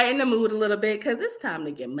just lighten the mood a little bit because it's time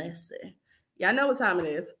to get messy. Y'all know what time it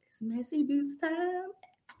is. It's messy boost time.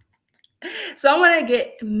 So I want to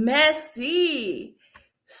get messy.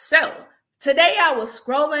 So today I was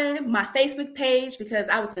scrolling my Facebook page because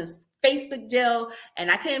I was in Facebook jail and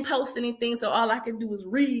I couldn't post anything. So all I could do was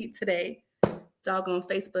read today. Doggone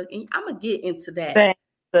Facebook. And I'm going to get into that. Thanks.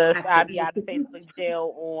 I'll be out of Facebook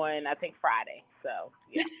jail on, I think, Friday. So,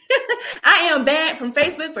 yeah. I am banned from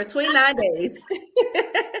Facebook for 29 days.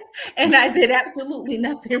 And I did absolutely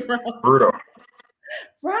nothing wrong. Brutal.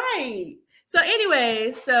 Right. So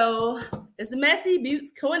anyway, so it's the Messy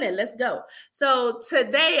Buttes Corner. Let's go. So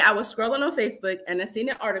today I was scrolling on Facebook and I seen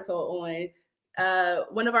an article on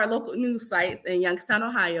one of our local news sites in Youngstown,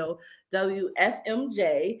 Ohio,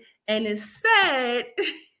 WFMJ, and it said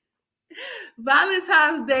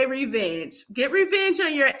Valentine's Day revenge. Get revenge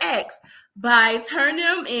on your ex by turning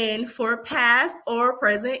them in for past or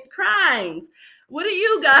present crimes. What do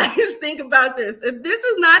you guys think about this? If this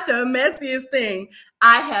is not the messiest thing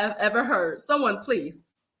I have ever heard, someone please.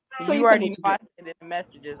 You already know I send in the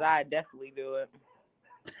messages. I definitely do it.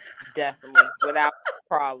 Definitely. Without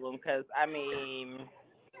problem. Because, I mean,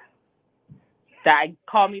 that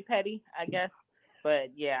call me petty, I guess. But,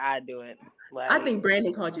 yeah, I do it. Like, I think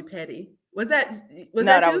Brandon called you petty. Was that you? Was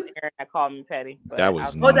Aaron that called me petty. That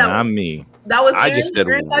was not me. That was Aaron? I just said,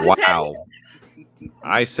 wow.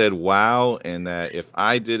 I said, wow, and that if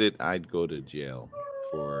I did it, I'd go to jail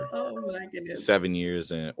for 7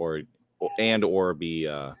 years or be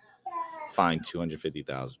fined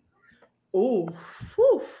 $250,000. Ooh,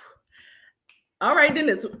 all right,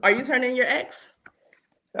 Dennis, are you turning your ex?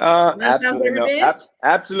 Absolutely no.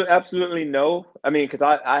 Absolutely no. I mean, because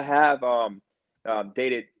I have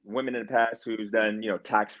dated women in the past who's done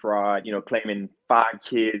tax fraud, claiming 5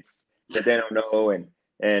 kids that they don't know, and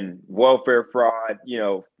and welfare fraud. You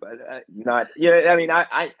know, not. Yeah, I mean,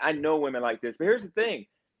 I know women like this, but here's the thing.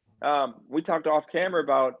 We talked off camera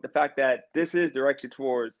about the fact that this is directed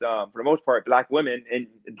towards, for the most part, Black women in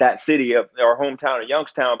that city of our hometown of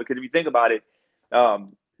Youngstown. Because if you think about it,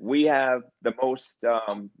 we have the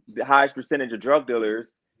highest percentage of drug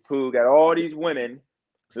dealers who got all these women.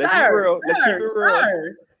 Let's keep it real.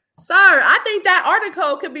 Sir, I think that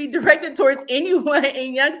article could be directed towards anyone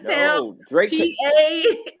in Youngstown. No, Drake.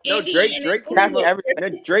 No,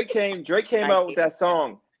 Drake came out with that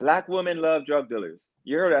song. Black women love drug dealers.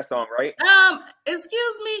 You heard that song, right?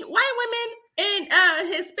 Excuse me, white women and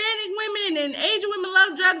Hispanic women and Asian women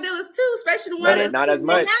love drug dealers too, especially the ones not as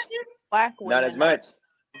much. Black women, not as much.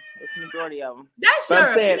 It's the majority of them. That's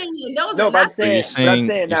your opinion. Those are not. You're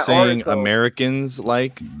saying Americans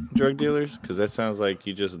like drug dealers? Because that sounds like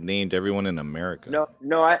you just named everyone in America.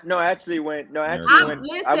 I actually went with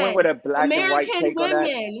a black and white take on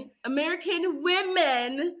that. American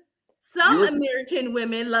women. Some American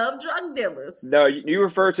women love drug dealers. No, you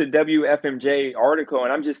refer to WFMJ article,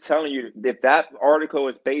 and I'm just telling you, if that article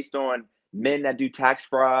is based on men that do tax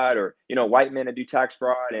fraud, or white men that do tax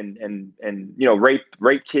fraud, and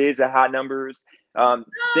rape kids at high numbers,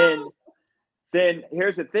 then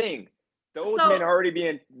here's the thing: those men are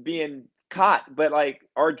already being caught, but like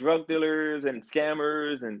our drug dealers and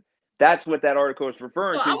scammers, and that's what that article is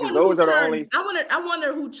referring to. I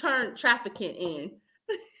wonder who turned trafficking in.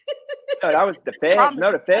 No, that was the feds.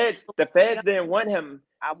 No, the feds didn't want him.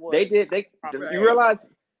 They did. You realize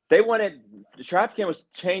they wanted the trafficking was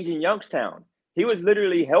changing Youngstown. He was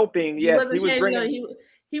literally helping. Yes, he was bringing.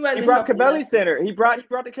 He brought Cavelli Center. He brought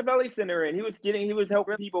the Cavelli Center in. He was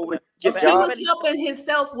helping people with jobs. He was helping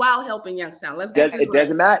himself while helping Youngstown. Let's get this right.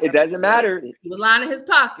 It doesn't matter. He was lining his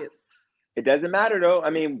pockets. It doesn't matter though. I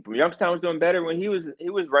mean, Youngstown was doing better when he was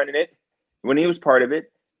running it, when he was part of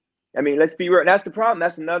it. I mean, let's be real. That's the problem.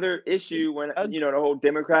 That's another issue when the whole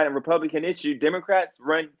Democrat and Republican issue. Democrats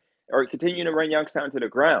run or continue to run Youngstown to the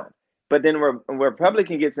ground, but then when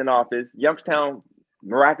Republican gets in office, Youngstown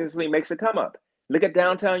miraculously makes a come up. Look at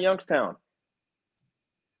downtown Youngstown.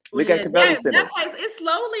 Look at Cavelli Center. That place, it's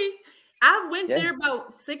slowly. I went there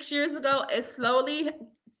about 6 years ago. It's slowly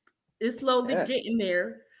getting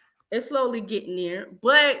there. It's slowly getting there.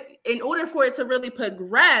 But in order for it to really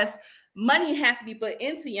progress, money has to be put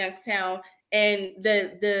into Youngstown, and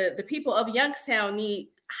the people of Youngstown need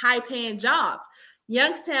high-paying jobs.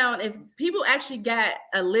 Youngstown, if people actually got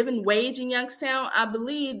a living wage in Youngstown, I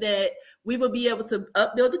believe that we will be able to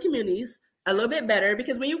upbuild the communities a little bit better,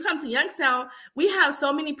 because when you come to Youngstown, we have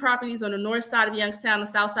so many properties on the north side of Youngstown, the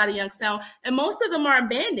south side of Youngstown, and most of them are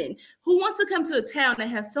abandoned. Who wants to come to a town that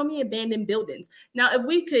has so many abandoned buildings? Now, if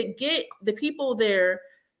we could get the people there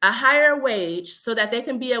a higher wage so that they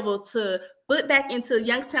can be able to put back into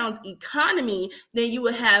Youngstown's economy, then you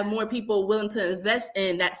would have more people willing to invest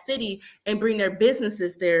in that city and bring their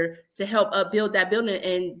businesses there to help upbuild that building.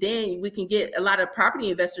 And then we can get a lot of property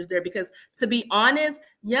investors there, because to be honest,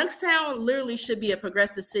 Youngstown literally should be a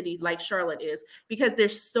progressive city like Charlotte is, because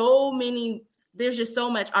there's just so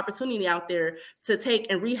much opportunity out there to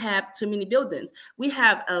take and rehab too many buildings. We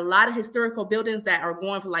have a lot of historical buildings that are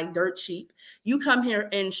going for like dirt cheap. You come here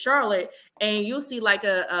in Charlotte and you'll see like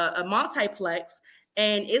a multiplex,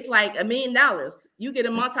 and it's like $1 million. You get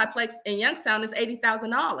a multiplex in Youngstown, it's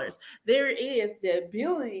 $80,000. There is the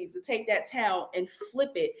ability to take that town and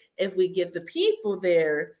flip it if we give the people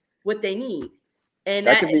there what they need. And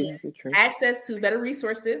that is access to better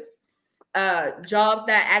resources, jobs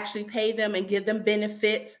that actually pay them and give them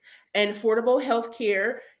benefits, and affordable health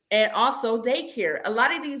care, and also daycare. A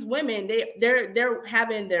lot of these women, they're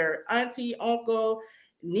having their auntie, uncle,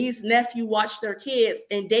 niece, nephew watch their kids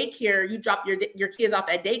in daycare. You drop your kids off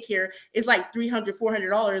at daycare, it's like $300,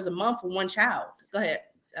 $400 a month for one child. Go ahead,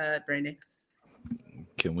 Brandon.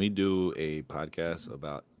 Can we do a podcast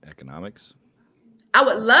about economics? I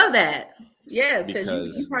would love that. Yes,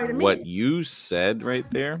 because you part of me. What you said right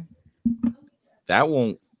there, that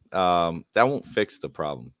won't fix the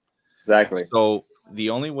problem. Exactly. So the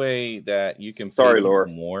only way that you can pay people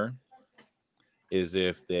more is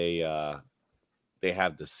if they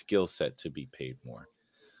have the skill set to be paid more.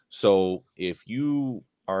 So if you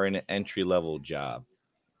are in an entry level job,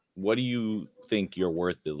 what do you think your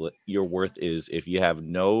worth is if you have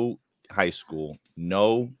no high school,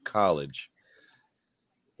 no college?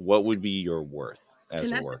 What would be your worth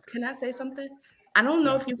as a worker? Can I say something? I don't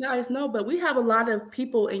know if you guys know, but we have a lot of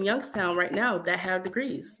people in Youngstown right now that have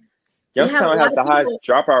degrees. Youngstown has the highest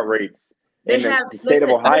dropout rates in the state of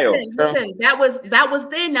Ohio. Listen, that was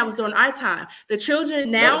during our time. The children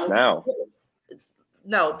now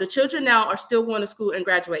No, the children now are still going to school and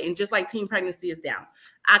graduating, just like teen pregnancy is down.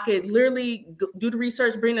 I could literally do the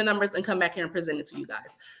research, bring the numbers, and come back here and present it to you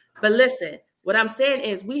guys. But listen, what I'm saying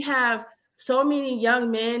is we have so many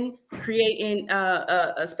young men creating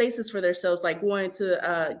spaces for themselves, like going to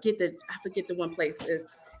I forget the one place is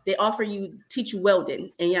they offer you, teach you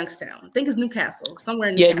welding in Youngstown. I think it's Newcastle, somewhere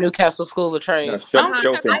in Newcastle. Newcastle School of No, Trades.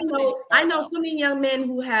 I know so many young men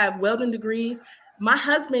who have welding degrees. My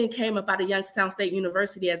husband came up out of Youngstown State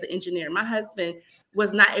University as an engineer. My husband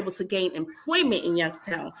was not able to gain employment in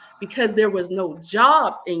Youngstown because there was no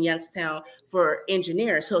jobs in Youngstown for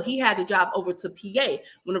engineers. So he had the job over to PA.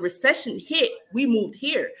 When the recession hit, we moved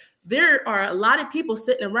here. There are a lot of people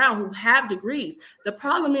sitting around who have degrees. The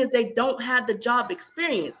problem is they don't have the job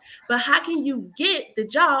experience. But how can you get the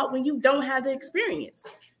job when you don't have the experience?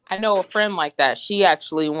 I know a friend like that. She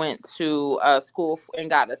actually went to school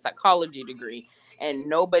and got a psychology degree, and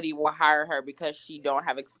nobody will hire her because she don't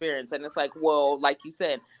have experience. And it's like, well, like you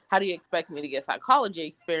said, how do you expect me to get psychology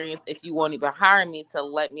experience if you won't even hire me to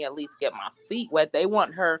let me at least get my feet wet? They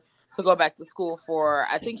want her to go back to school for,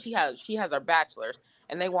 I think she has her bachelor's,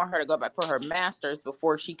 and they want her to go back for her master's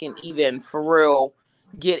before she can even for real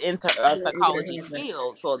get into a psychology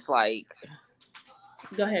field. So it's like,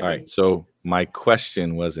 go ahead. All right. So my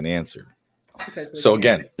question wasn't answered. So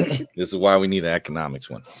again, this is why we need an economics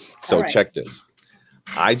one. So check this.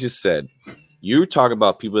 I just said, you talk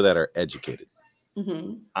about people that are educated.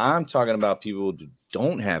 Mm-hmm. I'm talking about people who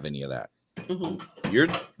don't have any of that. Mm-hmm.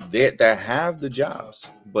 That have the jobs,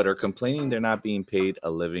 but are complaining they're not being paid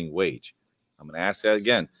a living wage. I'm going to ask that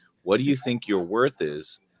again. What do you think your worth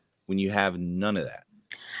is when you have none of that?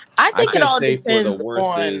 I think it all depends for the worth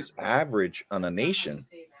on is average on a nation,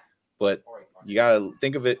 but you got to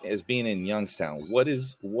think of it as being in Youngstown. What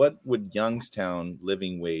would Youngstown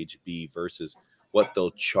living wage be versus what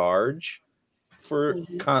they'll charge for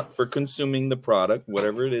consuming the product,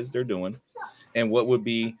 whatever it is they're doing, and what would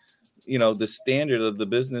be, the standard of the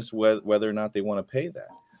business, whether or not they want to pay that.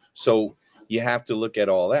 So you have to look at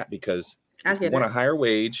all that, because if you want a higher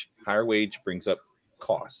wage brings up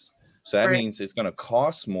costs. So that means it's going to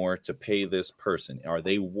cost more to pay this person. Are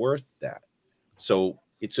they worth that? So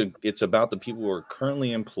it's about the people who are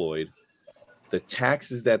currently employed, the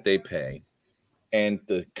taxes that they pay, and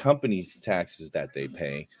the company's taxes that they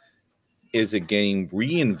pay. Is it getting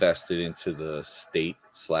reinvested into the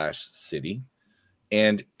state/city?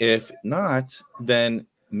 And if not, then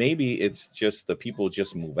maybe it's just the people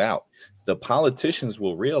just move out. The politicians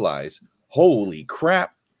will realize, holy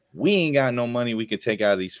crap, we ain't got no money we could take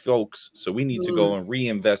out of these folks, so we need to go and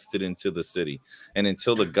reinvest it into the city. And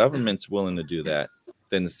until the government's willing to do that,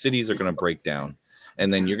 then the cities are going to break down.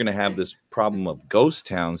 And then you're going to have this problem of ghost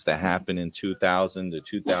towns that happened in 2000 to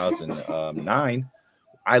 2009.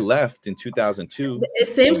 I left in 2002. It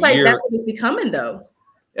seems like that's what it's becoming, though.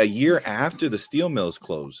 A year after the steel mills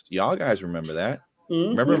closed. Y'all guys remember that?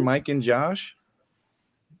 Mm-hmm. Remember Mike and Josh?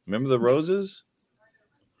 Remember the Roses?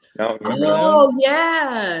 Oh,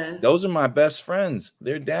 yeah. Those are my best friends.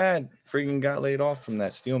 Their dad freaking got laid off from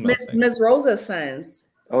that steel mill thing. Miss Rosa's sons.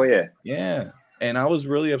 Oh, yeah. Yeah. And I was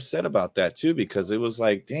really upset about that, too, because it was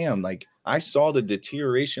like, damn, like I saw the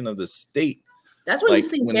deterioration of the state. That's when you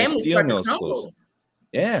see families steel mills closed.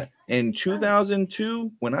 Yeah. In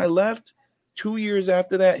 2002, when I left, 2 years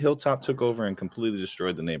after that, Hilltop took over and completely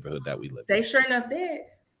destroyed the neighborhood that we lived in. They sure enough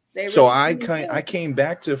did. So I came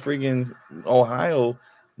back to friggin' Ohio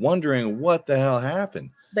wondering what the hell happened.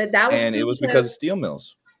 But that was it was because of steel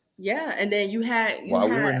mills. Yeah, and then while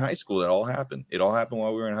we were in high school, it all happened. It all happened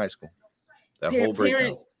while we were in high school. That whole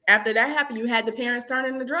breakdown. After that happened, you had the parents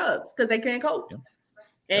turning to drugs because they couldn't cope. Yep.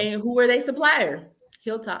 And who were they supplier?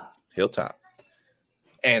 Hilltop.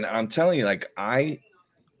 And I'm telling you, like, I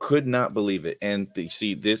could not believe it. And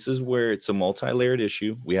see, this is where it's a multi-layered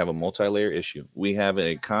issue. We have a multi-layer issue. We have an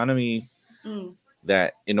economy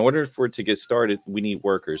that in order for it to get started, we need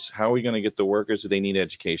workers. How are we going to get the workers? They need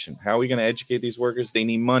education. How are we going to educate these workers? They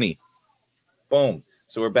need money. Boom.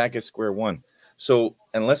 So we're back at square one. So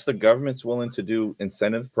unless the government's willing to do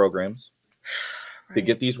incentive programs to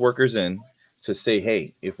get these workers in, to say,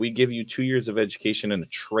 hey, if we give you 2 years of education in a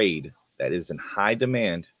trade that is in high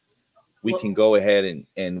demand, we can go ahead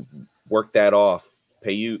and work that off.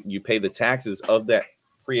 You pay the taxes of that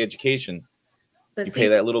free education. But you pay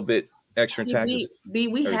that little bit extra taxes.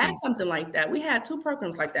 We had something like that. We had 2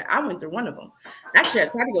 programs like that. I went through one of them. Actually, I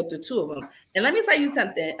tried to go through 2 of them. And let me tell you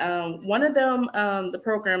something. One of them, the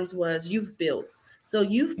programs was Youth Build. So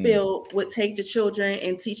Youth Build would take the children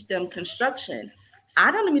and teach them construction. I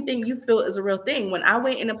don't even think Youth Build is a real thing. When I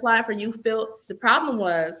went and applied for Youth Build, the problem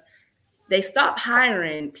was they stopped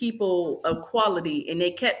hiring people of quality and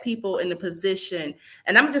they kept people in the position.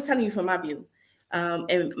 And I'm just telling you from my view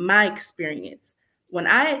and my experience. When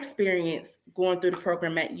I experienced going through the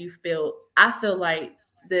program at Youth Build, I feel like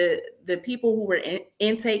the people who were in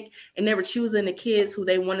intake and they were choosing the kids who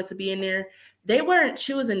they wanted to be in there, they weren't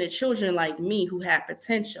choosing the children like me who had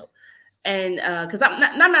potential. And because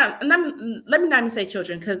let me not even say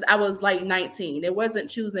children, because I was like 19. It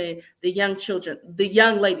wasn't choosing the young children, the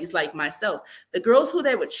young ladies like myself. The girls who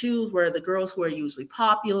they would choose were the girls who are usually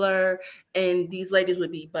popular, and these ladies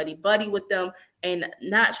would be buddy buddy with them. And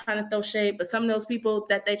not trying to throw shade, but some of those people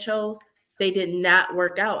that they chose, they did not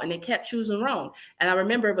work out, and they kept choosing wrong. And I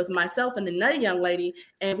remember it was myself and another young lady,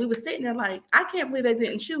 and we were sitting there like, I can't believe they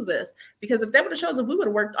didn't choose us, because if they would have chosen, we would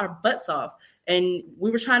have worked our butts off. And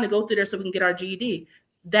we were trying to go through there so we can get our GED.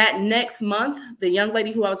 That next month, the young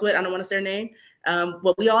lady who I was with, I don't want to say her name,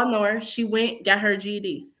 but we all know her. She went, got her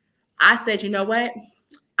GED. I said, you know what?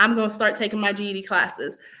 I'm going to start taking my GED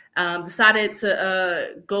classes. Decided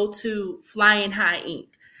to go to Flying High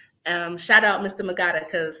Inc. Shout out Mr. Magada,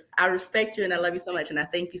 because I respect you and I love you so much and I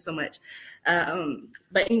thank you so much.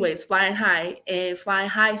 But anyways, Flying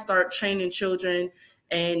High start training children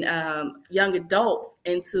and young adults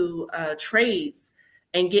into trades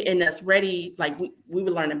and getting us ready. Like we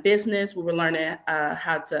were learning business, we were learning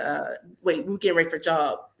how to we were getting ready for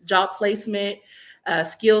job placement,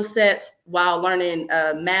 skill sets, while learning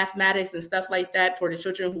mathematics and stuff like that for the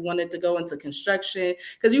children who wanted to go into construction.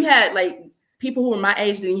 Because you had like people who were my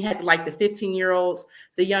age, then you had like the 15-year-olds,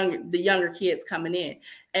 the younger kids coming in.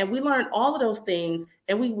 And we learned all of those things,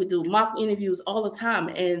 and we would do mock interviews all the time.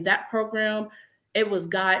 And that program, it was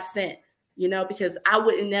God sent, because I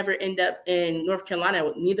would never end up in North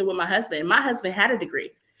Carolina, neither would my husband. My husband had a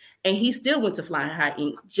degree, and he still went to Flying High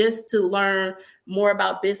Inc. just to learn more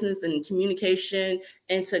about business and communication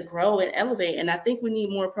and to grow and elevate. And I think we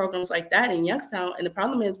need more programs like that in Youngstown. And the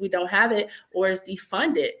problem is we don't have it, or it's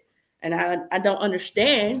defunded. And I don't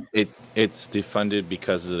understand. It's defunded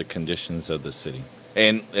because of the conditions of the city,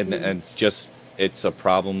 and it's a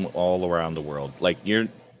problem all around the world. Like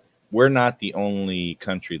we're not the only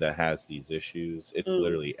country that has these issues. It's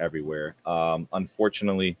literally everywhere.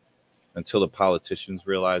 Unfortunately, until the politicians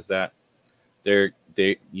realize that,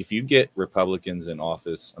 if you get Republicans in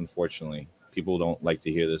office, unfortunately, people don't like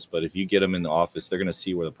to hear this, but if you get them in the office, they're going to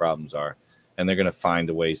see where the problems are, and they're going to find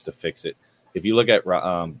the ways to fix it. If you look at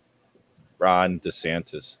Ron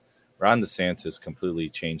DeSantis completely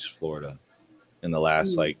changed Florida in the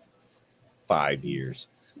last 5 years.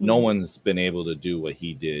 No one's been able to do what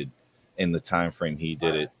he did in the time frame he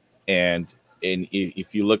did it. And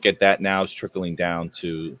if you look at that now, it's trickling down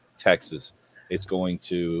to Texas. It's going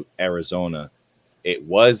to Arizona. It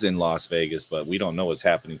was in Las Vegas, but we don't know what's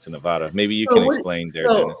happening to Nevada. Maybe you can explain there,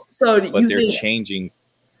 Dennis. But they're changing,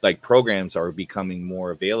 like programs are becoming more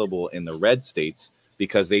available in the red states,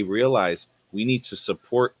 because they realize we need to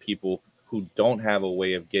support people who don't have a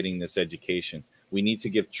way of getting this education. We need to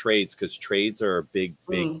give trades, because trades are a big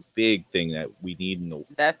thing that we need in the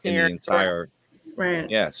entire. Right.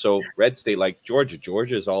 Yeah. So red state like Georgia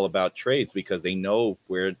is all about trades, because they know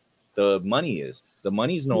where the money is. The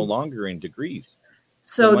money's no longer in degrees.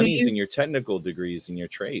 So the money's in your technical degrees and your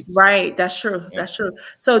trades. Right. That's true. Yeah. That's true.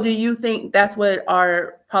 So do you think that's what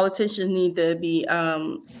our politicians need to be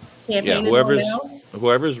campaigning on?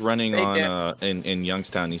 Whoever's running in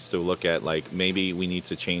Youngstown needs to look at, like, maybe we need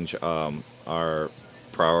to change our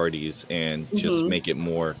priorities and just make it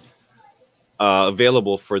more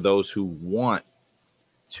available for those who want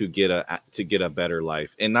to get a better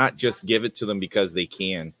life, and not just give it to them because they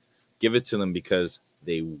can. Give it to them because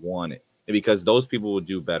they want it, and because those people will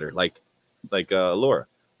do better. Like Laura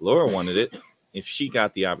wanted it. If she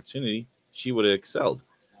got the opportunity, she would have excelled,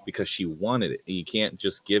 because she wanted it. You can't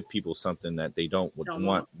just give people something that they don't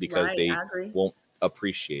want, because they won't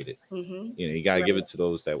appreciate it. You got to give it to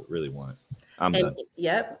those that really want it. I'm done.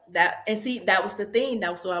 Yep. That was the thing.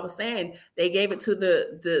 That was what I was saying. They gave it to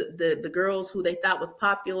the girls who they thought was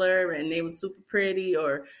popular and they was super pretty,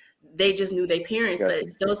 or they just knew their parents. But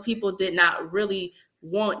those people did not really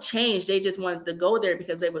want change. They just wanted to go there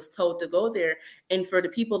because they was told to go there. And for the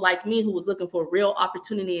people like me who was looking for real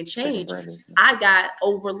opportunity and change, I got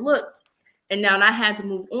overlooked. And now I had to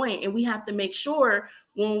move on. And we have to make sure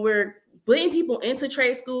when we're bringing people into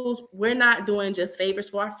trade schools, we're not doing just favors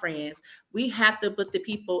for our friends. We have to put the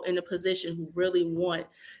people in a position who really want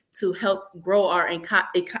to help grow our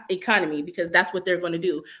economy, because that's what they're going to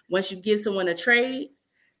do. Once you give someone a trade,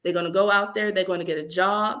 they're going to go out there, they're going to get a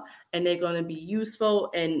job, and they're going to be useful.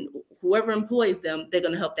 And whoever employs them, they're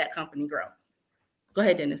going to help that company grow. Go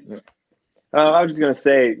ahead, Dennis. I was just gonna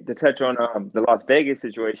say to touch on the Las Vegas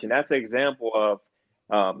situation. That's an example of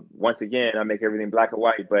once again I make everything black and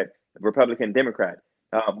white, but Republican Democrat.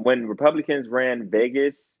 When Republicans ran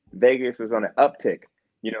Vegas, Vegas was on an uptick.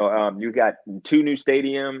 You got 2 new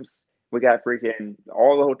stadiums. We got freaking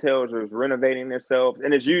all the hotels was renovating themselves,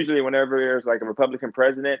 and it's usually whenever there's like a Republican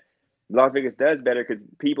president, Las Vegas does better because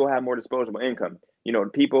people have more disposable income.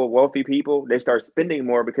 Wealthy people, they start spending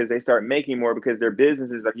more because they start making more because their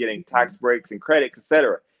businesses are getting tax breaks and credits,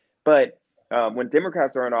 etc. But when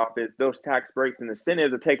Democrats are in office, those tax breaks and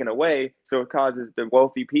incentives are taken away, so it causes the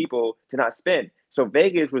wealthy people to not spend. So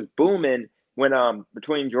Vegas was booming when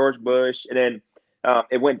between George Bush and then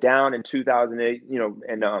it went down in 2008,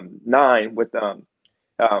 and nine with like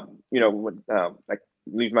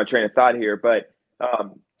lose my train of thought here, but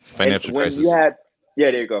Financial when crisis. you had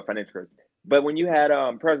there you go, financial crisis. But when you had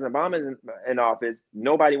President Obama in office,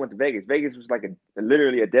 nobody went to Vegas. Vegas was like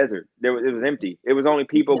literally a desert. It was empty. It was only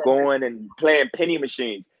people going and playing penny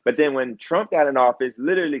machines. But then when Trump got in office,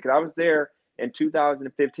 literally, because I was there in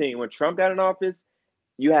 2015, when Trump got in office,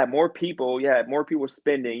 you had more people. You had more people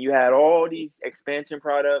spending. You had all these expansion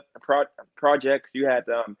projects. You had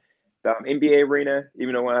the NBA arena,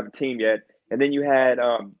 even though we don't have a team yet. And then you had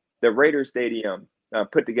the Raiders Stadium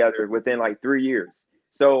put together within like 3 years.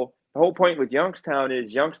 So the whole point with Youngstown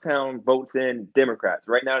is Youngstown votes in Democrats.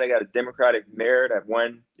 Right now, they got a Democratic mayor that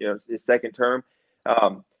won, his second term,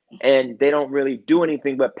 and they don't really do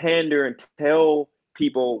anything but pander and tell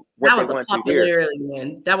people what they want to hear.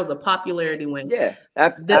 That was a popularity win. Yeah,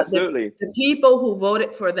 absolutely. The people who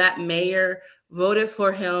voted for that mayor voted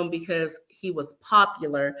for him because he was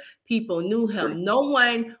popular. People knew him. No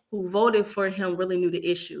one who voted for him really knew the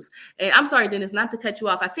issues. And I'm sorry, Dennis, not to cut you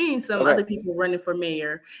off. I've seen some other people running for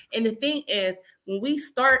mayor. And the thing is, when we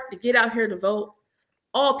start to get out here to vote,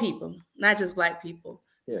 all people, not just Black people,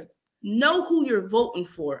 know who you're voting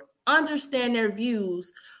for. Understand their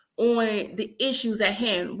views on the issues at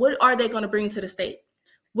hand. What are they going to bring to the state?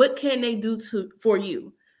 What can they do for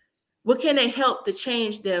you? What can they help to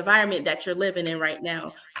change the environment that you're living in right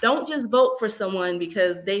now? Don't just vote for someone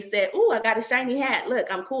because they said, "Oh, I got a shiny hat.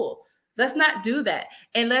 Look, I'm cool." Let's not do that.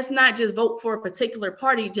 And let's not just vote for a particular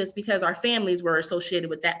party just because our families were associated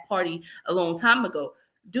with that party a long time ago.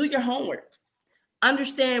 Do your homework.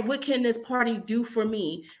 Understand, what can this party do for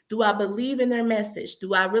me? Do I believe in their message?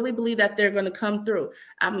 Do I really believe that they're going to come through?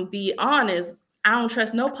 I'm going to be honest. I don't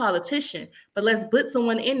trust no politician, but let's put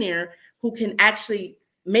someone in there who can actually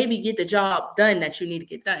maybe get the job done that you need to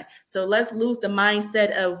get done. So let's lose the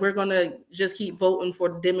mindset of we're going to just keep voting for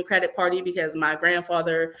the Democratic Party because my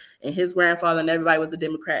grandfather and his grandfather and everybody was a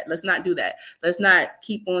Democrat. Let's not do that. Let's not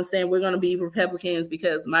keep on saying we're going to be Republicans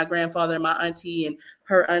because my grandfather and my auntie and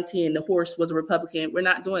her auntie and the horse was a Republican. We're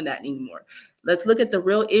not doing that anymore. Let's look at the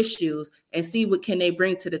real issues and see what can they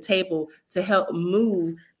bring to the table to help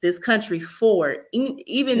move this country forward,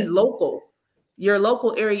 even your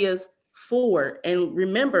local areas forward. And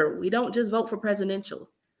remember, we don't just vote for presidential.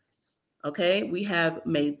 Okay, we have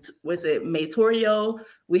mayoral,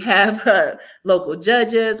 we have local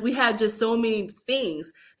judges, we have just so many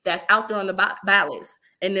things that's out there on the ballots.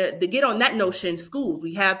 And to get on that notion, schools,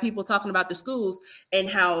 we have people talking about the schools and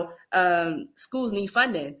how schools need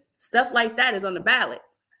funding. Stuff like that is on the ballot.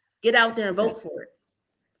 Get out there and vote for it.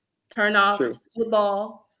 Turn off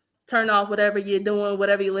football, turn off whatever you're doing,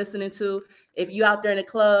 whatever you're listening to. If you out there in the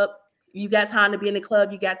club, you got time to be in the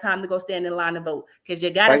club, you got time to go stand in line to vote because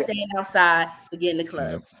you got to stand outside to get in the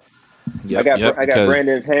club. I got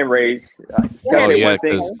Brandon's hand raised. One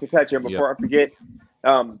thing to touch on before I forget.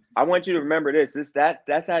 I want you to remember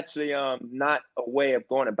that's actually not a way of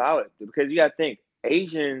going about it, because you got to think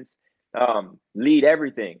Asians lead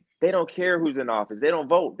everything. They don't care who's in office. They don't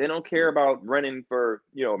vote. They don't care about running for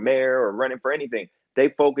mayor or running for anything. They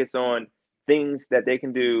focus on things that they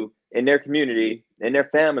can do in their community, in their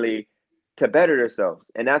family, to better themselves.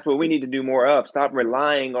 And that's what we need to do more of. Stop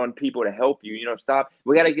relying on people to help you.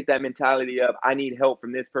 We got to get that mentality of I need help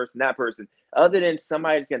from this person, that person, other than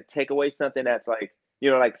somebody's going to take away something that's like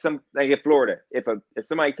in Florida, if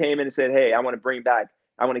somebody came in and said, hey, I want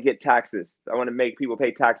to get taxes. I want to make people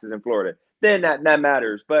pay taxes in Florida, then that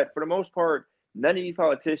matters. But for the most part, none of these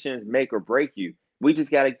politicians make or break you. We just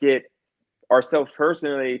got to get ourselves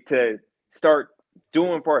personally to start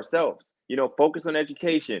doing for ourselves. Focus on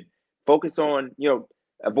education. Focus on,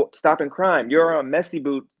 stopping crime. Your messy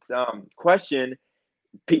boots question,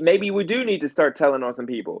 maybe we do need to start telling on some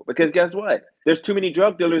people, because guess what? There's too many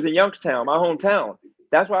drug dealers in Youngstown, my hometown.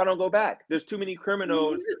 That's why I don't go back. There's too many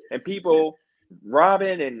criminals and people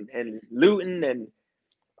robbing and looting. And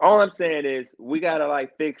all I'm saying is we got to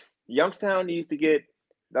fix. Youngstown needs to get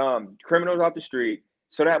criminals off the street,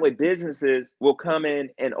 so that way businesses will come in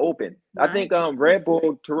and open. Right. I think Red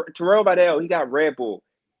Bull, Terrell Vidal, he got Red Bull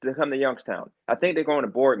to come to Youngstown. I think they're going to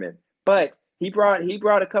Boardman, but he brought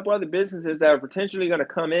a couple other businesses that are potentially going to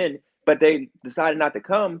come in, but they decided not to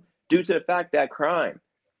come due to the fact that crime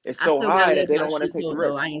is so high that they don't want to take the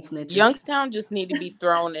risk. I ain't snitching. Youngstown just need to be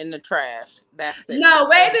thrown in the trash. That's it. No,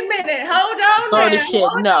 wait a minute. Hold on. Throw the now. shit.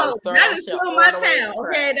 Hold No, on. throw That that is shit still all my the way in town. the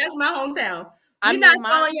Okay, trash. that's my hometown. I You're mean, not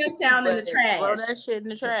throwing Youngstown in the but trash. Throw that shit in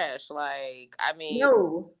the trash. Like, I mean,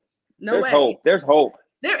 No There's way. hope. There's hope.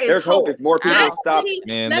 There's hope if more people That stop. city,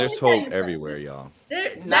 Man, let there's me tell you hope something. everywhere, y'all. not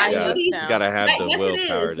That city, Youngstown. You gotta have the yes, willpower it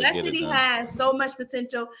to is. That get city it done. has so much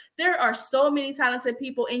potential. There are so many talented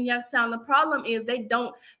people in Youngstown. The problem is they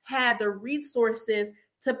don't have the resources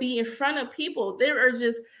to be in front of people. There's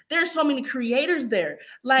so many creators there.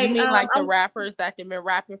 Like, You mean like the rappers that have been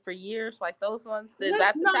rapping for years, like those ones? Is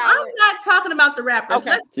that the no, I'm talent? not talking about the rappers.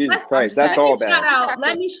 Okay. Jesus Christ, that's all bad.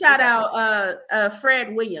 Let me shout out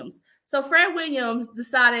Fred Williams. So Fred Williams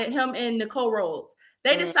decided, him and Nicole Rhodes,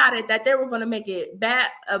 they decided that they were going to make it bad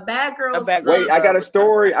girls. Wait, I got a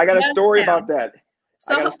story. I got a story Youngstown. about that.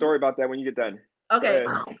 So, I got a story about that when you get done. okay,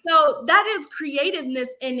 so that is creativeness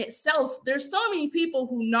in itself. There's so many people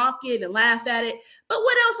who knock it and laugh at it, but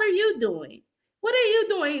what else are you doing? What are you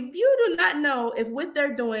doing? You do not know if what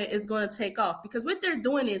they're doing is going to take off, because what they're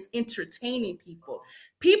doing is entertaining people.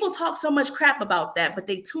 People talk so much crap about that, but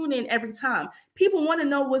they tune in every time. People want to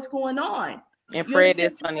know what's going on. And Fred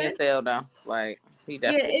is funny as hell, though. Like, he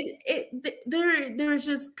definitely. Yeah, there's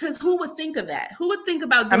just, because who would think of that? Who would think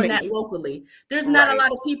about doing that locally? There's not a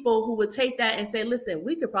lot of people who would take that and say, listen,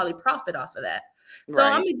 we could probably profit off of that. So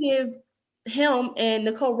I'm gonna give him and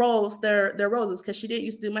Nicole Rose their roses, because she did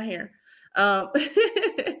used to do my hair. I'm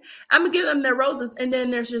gonna give them their roses, and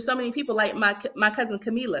then there's just so many people, like my cousin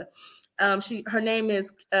Kamila. Her name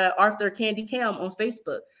is Arthur Candy Cam on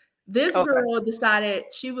Facebook. This girl decided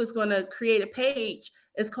she was gonna create a page.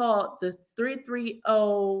 It's called the 330.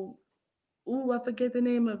 I forget the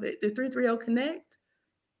name of it. The 330 Connect.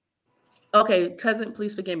 Okay, cousin,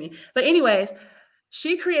 please forgive me. But anyways,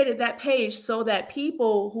 she created that page so that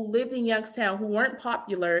people who lived in Youngstown, who weren't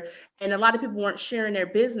popular, and a lot of people weren't sharing their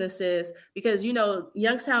businesses, because, you know,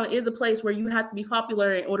 Youngstown is a place where you have to be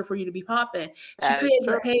popular in order for you to be popping. She created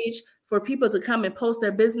a page for people to come and post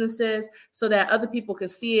their businesses so that other people can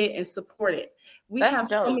see it and support it. We have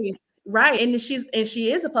so many. Right. And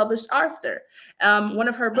she is a published author. One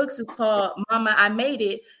of her books is called Mama, I Made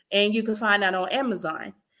It, and you can find that on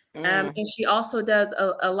Amazon. And she also does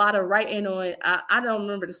a lot of writing on, I don't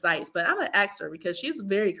remember the sites, but I'm gonna ask her, because she's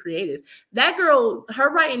very creative. That girl,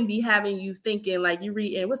 her writing be having you thinking, like, you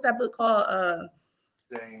read, and what's that book called?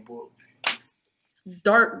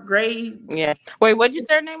 Dark Gray. Yeah. Wait, what'd you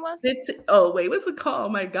say her name was? What's it called? Oh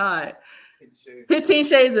my God. 15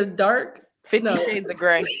 Shades of Dark. 50 Shades of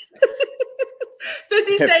Gray.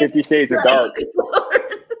 50 Shades of Dark.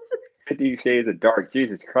 50 Shades of Dark.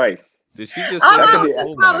 Jesus Christ. Did she just?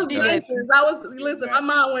 Listen, my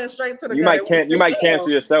mind went straight to the. You might cancel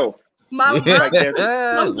yourself. My mind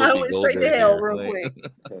went straight to hell real quick.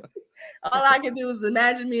 All I can do is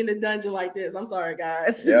imagine me in a dungeon like this. I'm sorry,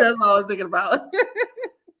 guys. Yep. That's all I was thinking about.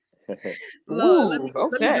 Let me bring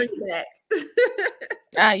it back.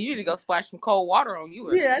 You need to go splash some cold water on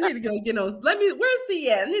you. Yeah, I need to go get on. Where's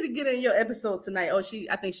she at? I need to get in your episode tonight.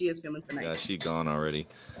 I think she is filming tonight. Yeah, she gone already.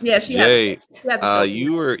 Yeah, she Jay,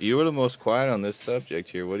 you were the most quiet on this subject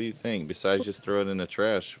here. What do you think? Besides just throw it in the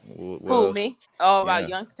trash. Who, me? Oh, about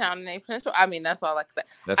Youngstown and their potential. I mean, that's all I like to say.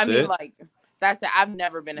 That's it. Like, that's it. I've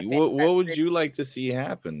never been a fan. What would you like to see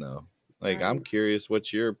happen, though? Like, I'm curious,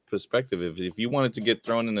 what's your perspective? If you wanted to get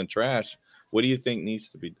thrown in the trash, what do you think needs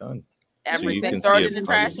to be done? Everything, throw it in the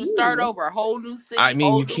trash and start over, a whole new city. I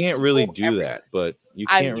mean, you can't really do that, but you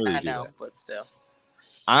can't really do that. But still.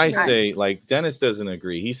 I say, like, Dennis doesn't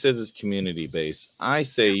agree. He says it's community based. I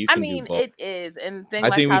say you can do both. It is. And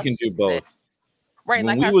I think we can do both. Right.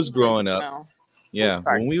 When we was growing up. Yeah.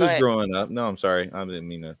 When we was growing up. No, I'm sorry. I didn't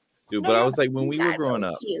mean to do, but I was like, when we were growing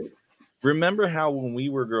up, remember how when we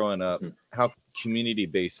were growing up, how community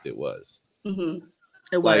based it was? Mm-hmm.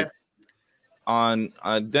 It was. On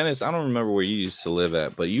Dennis, I don't remember where you used to live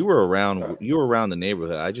at, but you were around the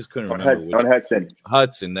neighborhood. I just couldn't remember. On Hudson.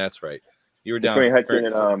 Hudson, that's right. You were down between Hudson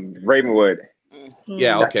and Ravenwood.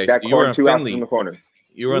 Yeah, okay. That so you were on Finley. In the corner.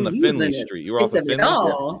 You were on the Finley Street. You were off of Finley.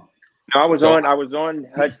 No, I was on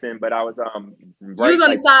Hudson, but I was right. You was on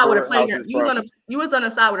the side where the playground. You was on the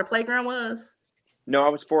side where the playground was. No, I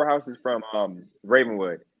was 4 houses from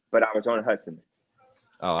Ravenwood, but I was on Hudson.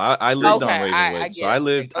 Oh, I lived on Ravenwood, so I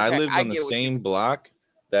lived on the same block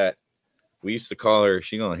that we used to call her.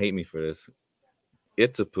 She gonna hate me for this.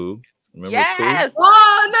 Itapu. Remember Yes. Pooh?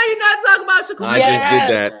 Oh, no, you're not talking about Shaquille. I just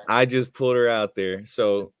did that. I just pulled her out there.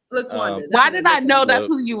 So Laquanda. Why did I know that's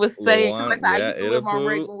who you was saying? Lawan, Because I yeah, used to live on Itapu.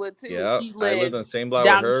 Ravenwood too. Yeah, She I lived lived on the same block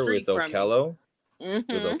down with the her street with from me. Okello. Mhm.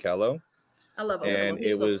 With Okello. I love Okello. And He's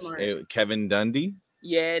it so was smart. Kevin Dundee.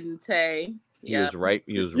 Yeah, and Tay. He was right.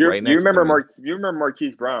 He was You right next to me. You remember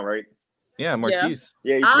Marquise Brown, right? Yeah, Marquise.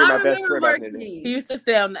 Yeah, he used to be I my best remember friend back in the day. Marquise. He used to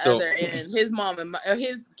stay on the other end. His mom and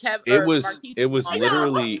his Kev. It was Marquise's mom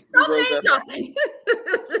literally. Stop name dropping.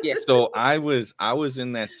 Yeah. So I was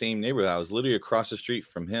in that same neighborhood. I was literally across the street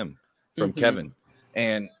from him, from Kevin,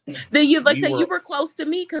 and then you you were close to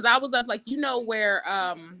me because I was up like where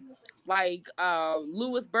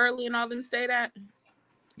Lewis Burley and all them stayed at.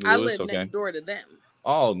 I lived next door to them.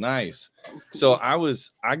 Oh, nice. So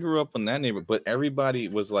I grew up in that neighborhood, but everybody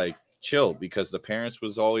was like chill because the parents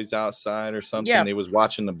was always outside or something. Yeah. They was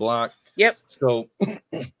watching the block. Yep. So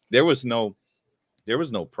there was no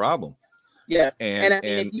problem. Yeah. And I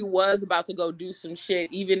mean, if you was about to go do some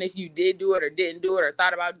shit, even if you did do it or didn't do it or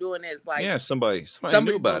thought about doing it, it's like somebody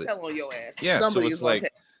knew about it. Tell on your ass. Yeah. So it's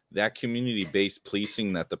like that community-based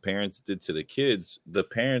policing that the parents did to the kids,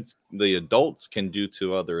 the adults can do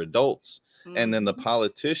to other adults. And then the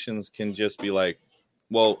politicians can just be like,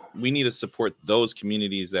 well, we need to support those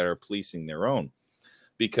communities that are policing their own.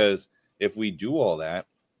 Because if we do all that,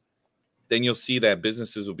 then you'll see that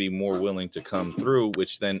businesses will be more willing to come through,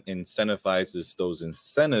 which then incentivizes those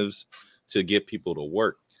incentives to get people to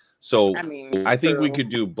work. So I think we could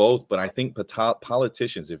do both, but I think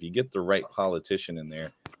politicians, if you get the right politician in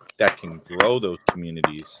there that can grow those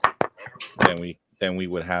communities, then we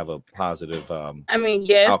would have a positive it's outcome. Like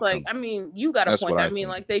you got a point. I mean, think.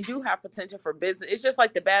 like they do have potential for business. It's just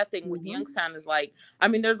like the bad thing with Youngstown is like, I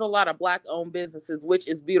mean, there's a lot of black owned businesses, which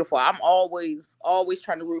is beautiful. I'm always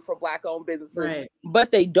trying to root for black owned businesses,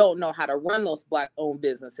 but they don't know how to run those black owned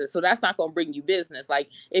businesses. So that's not going to bring you business.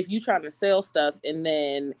 Like if you trying to sell stuff and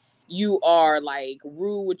then you are like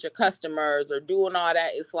rude with your customers or doing all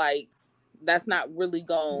that, it's like, that's not really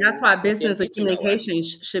going. That's why business and communication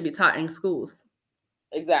should be taught in schools.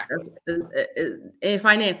 Exactly. In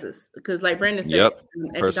finances, because like Brandon said,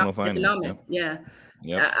 personal finance, economics. Yeah.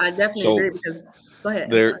 I definitely agree because go ahead.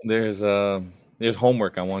 There's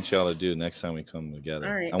homework I want y'all to do next time we come together.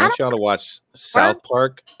 All right. I want y'all to watch South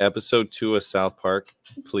Park, episode 2 of South Park,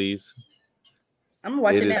 please. I'm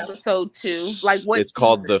watching episode 2. Like what? It's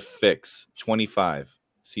called The Fix. 25.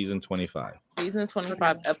 Season 25. Season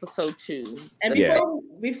 25, episode 2. And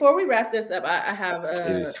before we wrap this up, I have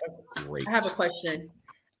a question.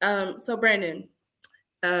 So Brandon,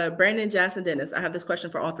 Jackson, Dennis, I have this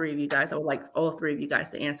question for all three of you guys. I would like all three of you guys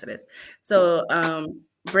to answer this. So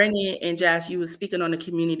Brandon and Jazz, you were speaking on the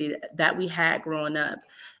community that we had growing up.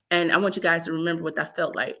 And I want you guys to remember what that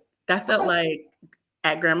felt like. That felt like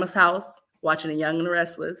at grandma's house, watching The Young and the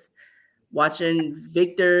Restless, watching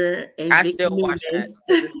Victor and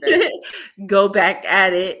go back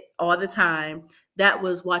at it all the time. That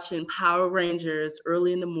was watching Power Rangers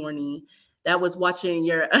early in the morning. That was watching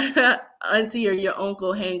your auntie or your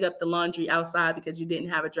uncle hang up the laundry outside because you didn't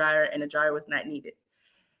have a dryer and a dryer was not needed.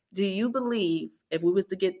 Do you believe if we was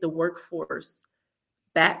to get the workforce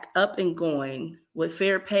back up and going with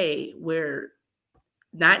fair pay, where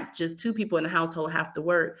not just two people in the household have to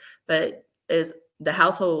work, but as the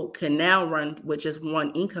household can now run with just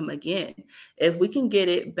one income again. If we can get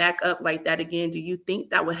it back up like that again, do you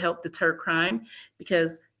think that would help deter crime?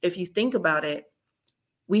 Because if you think about it,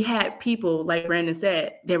 we had people, like Brandon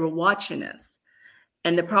said, they were watching us.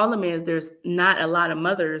 And the problem is there's not a lot of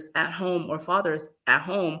mothers at home or fathers at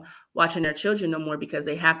home watching their children no more because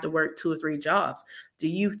they have to work 2 or 3 jobs. Do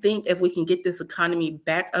you think if we can get this economy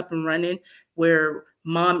back up and running where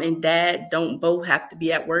mom and dad don't both have to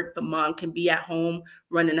be at work, but mom can be at home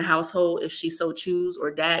running the household if she so chooses, or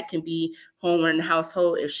dad can be home running the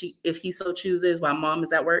household if he so chooses while mom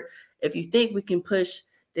is at work? If you think we can push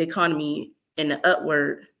the economy in the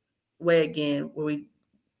upward way again,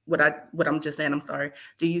 what I'm just saying, I'm sorry.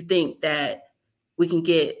 Do you think that we can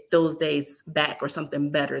get those days back or something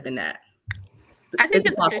better than that? I think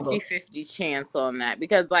it's a 50-50 chance on that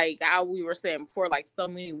because like how we were saying before, like so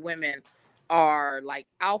many women are like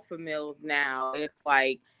alpha males now. It's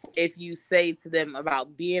like if you say to them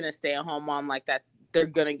about being a stay-at-home mom like that, they're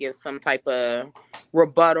gonna give some type of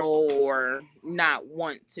rebuttal or not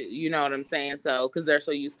want to, you know what I'm saying? So because they're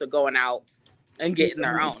so used to going out and getting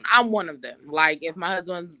their own. I'm one of them. Like if my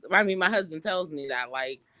husband tells me that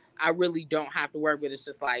like I really don't have to work, but it's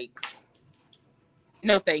just like,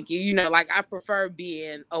 no thank you. You know, like I prefer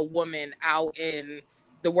being a woman out in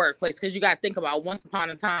the workplace because you got to think about once upon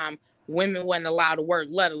a time women wasn't allowed to work,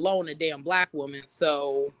 let alone a damn black woman.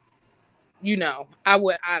 So, no.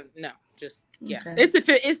 Okay. It's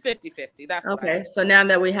 50-50. That's okay. So now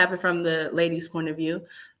that we have it from the ladies' point of view,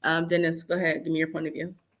 Dennis, go ahead, give me your point of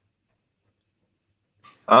view.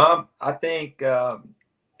 I think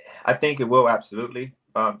it will absolutely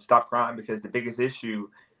stop crime, because the biggest issue,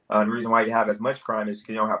 the reason why you have as much crime is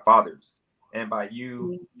because you don't have fathers, and by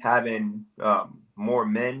you having more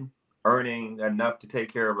men earning enough to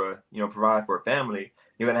take care of provide for a family,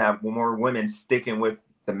 you're gonna have more women sticking with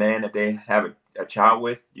the man that they have a child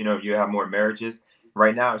with. You have more marriages.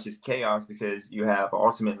 Right now, it's just chaos because you have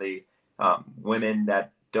ultimately women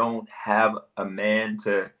that don't have a man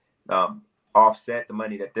to offset the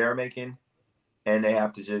money that they're making, and they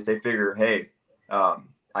have to they figure, hey,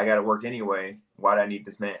 I got to work anyway. Why do I need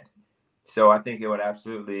this man? So I think it would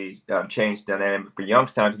absolutely change the dynamic for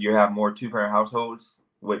Youngstown. You have more two-parent households,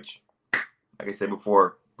 which, like I said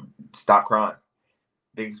before, stop crime.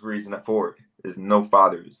 Biggest reason for it is no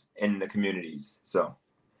fathers in the communities. So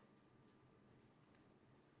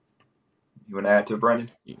you want to add to it,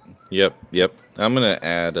 Brendan? Yep. I'm gonna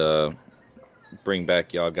add, bring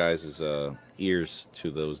back y'all guys' ears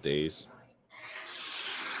to those days.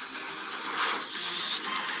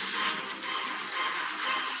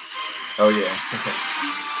 Oh yeah.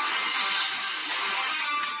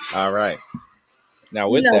 All right. Now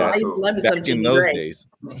with that, I used to love me some back in Jimmy those Gray. days.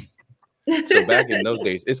 So back in those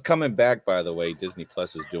days, it's coming back. By the way, Disney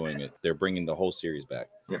Plus is doing it. They're bringing the whole series back.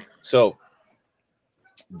 Yeah. So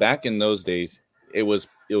back in those days, it was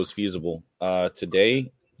feasible.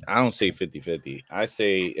 Today, I don't say 50-50. I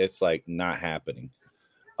say it's like not happening.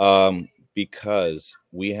 Because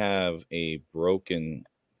we have a broken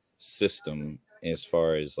system as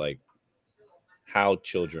far as like how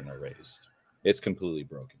children are raised. It's completely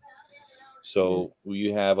broken. So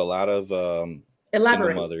you have a lot of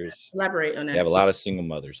single mothers. Elaborate on that. You have a lot of single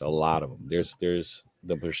mothers, a lot of them. There's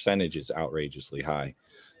the percentage is outrageously high,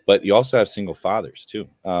 but you also have single fathers too.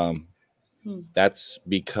 That's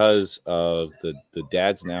because of the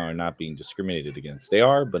dads now are not being discriminated against. They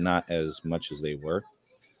are, but not as much as they were.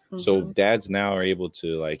 So dads now are able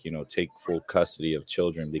to take full custody of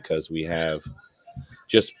children because we have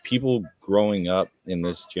just people growing up in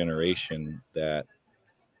this generation that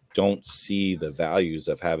don't see the values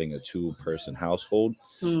of having a 2-person household.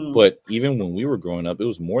 But even when we were growing up, it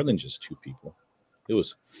was more than just 2 people. It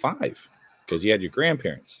was 5 because you had your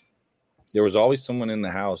grandparents. There was always someone in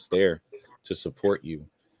the house there to support you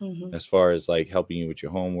as far as like helping you with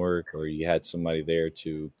your homework, or you had somebody there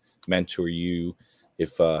to mentor you.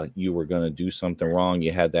 If you were going to do something wrong,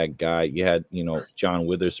 you had that guy. You had, John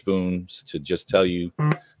Witherspoon to just tell you,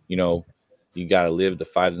 you got to live to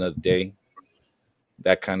fight another day,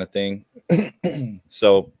 that kind of thing.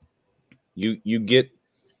 So you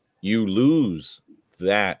lose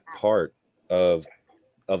that part of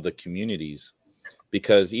the communities,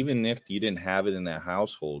 because even if you didn't have it in that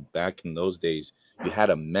household back in those days, you had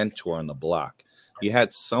a mentor on the block. You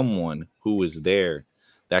had someone who was there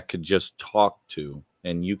that could just talk to,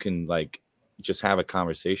 and you can just have a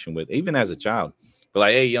conversation with, even as a child. But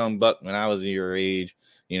like, hey, young buck, when I was your age,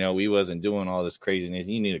 we wasn't doing all this craziness.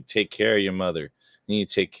 You need to take care of your mother. You need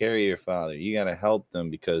to take care of your father. You got to help them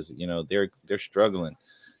because they're struggling.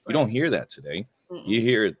 You don't hear that today. You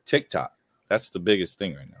hear TikTok. That's the biggest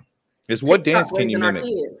thing right now. It's what dance can you mimic?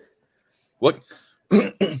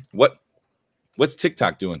 What's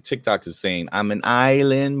TikTok doing? TikTok is saying, I'm an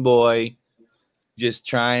island boy, just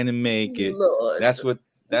trying to make it. Lord. That's what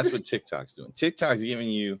TikTok's doing. TikTok's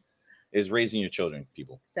is raising your children,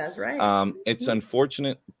 people. That's right. It's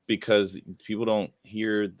unfortunate because people don't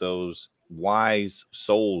hear those wise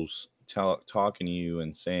souls talking to you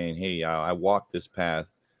and saying, hey, I walked this path.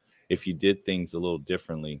 If you did things a little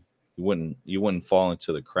differently, you wouldn't fall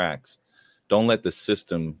into the cracks. Don't let the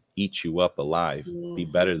system eat you up alive. Be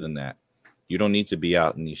better than that. You don't need to be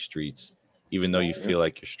out in these streets, even though you feel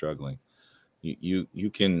like you're struggling. You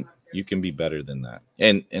can be better than that.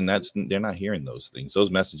 And they're not hearing those things.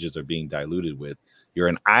 Those messages are being diluted with, you're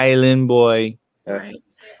an island boy. Right.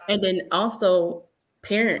 And then also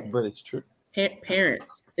parents. But it's true.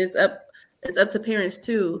 Parents. It's up to parents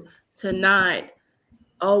too to not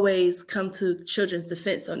always come to children's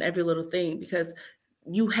defense on every little thing, because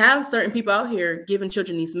you have certain people out here giving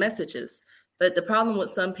children these messages. But the problem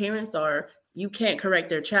with some parents are you can't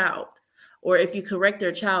correct their child. Or if you correct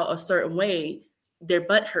their child a certain way, they're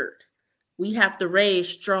butthurt. We have to raise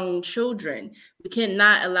strong children. We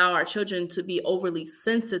cannot allow our children to be overly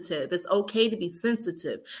sensitive. It's okay to be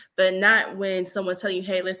sensitive, but not when someone's telling you,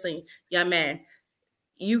 hey, listen, young man,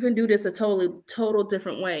 you can do this a total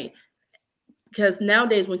different way. Because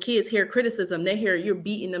nowadays when kids hear criticism, they hear you're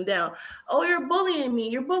beating them down. Oh, you're bullying me.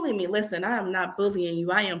 You're bullying me. Listen, I am not bullying you.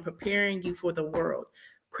 I am preparing you for the world.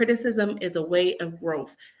 Criticism is a way of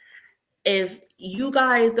growth. If you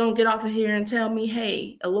guys don't get off of here and tell me,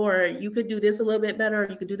 hey, Alora, you could do this a little bit better, or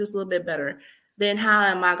you could do this a little bit better, then how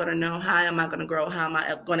am I going to know? How am I going to grow? How am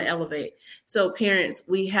I going to elevate? So parents,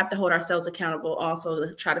 we have to hold ourselves accountable also,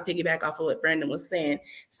 to try to piggyback off of what Brandon was saying,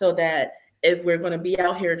 so that if we're going to be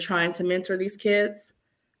out here trying to mentor these kids,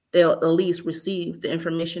 they'll at least receive the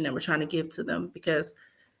information that we're trying to give to them. Because,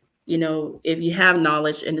 you know, if you have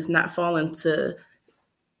knowledge and it's not falling to,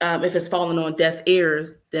 if it's falling on deaf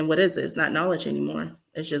ears, then what is it? It's not knowledge anymore.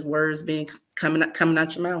 It's just words coming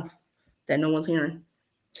out your mouth that no one's hearing.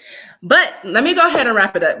 But let me go ahead and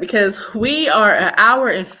wrap it up, because we are an hour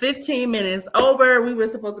and 15 minutes over. We were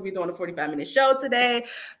supposed to be doing a 45-minute show today,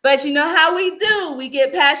 but you know how we do. We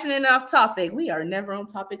get passionate off topic. We are never on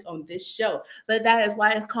topic on this show, but that is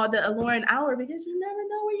why it's called the Aloran Hour, because you never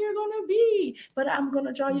know where you're going to be. But I'm going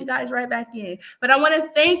to draw you guys right back in. But I want to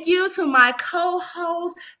thank you to my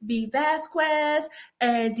co-hosts, B. Vasquez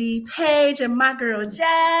and D. Page, and my girl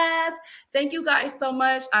Jazz. Thank you guys so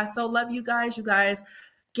much. I so love you guys. You guys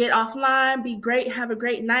get offline, be great, have a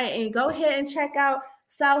great night, and go ahead and check out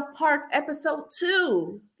South Park episode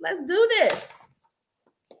 2. Let's do this.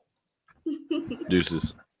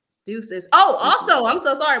 Deuces. Oh, also, I'm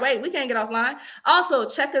so sorry. Wait, we can't get offline. Also,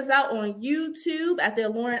 check us out on YouTube at the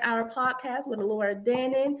Aloran Hour Podcast with Alora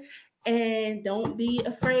Dannon. And don't be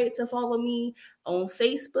afraid to follow me on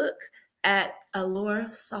Facebook at Alora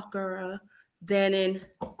Sha'carri Dannon.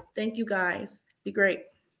 Thank you guys. Be great.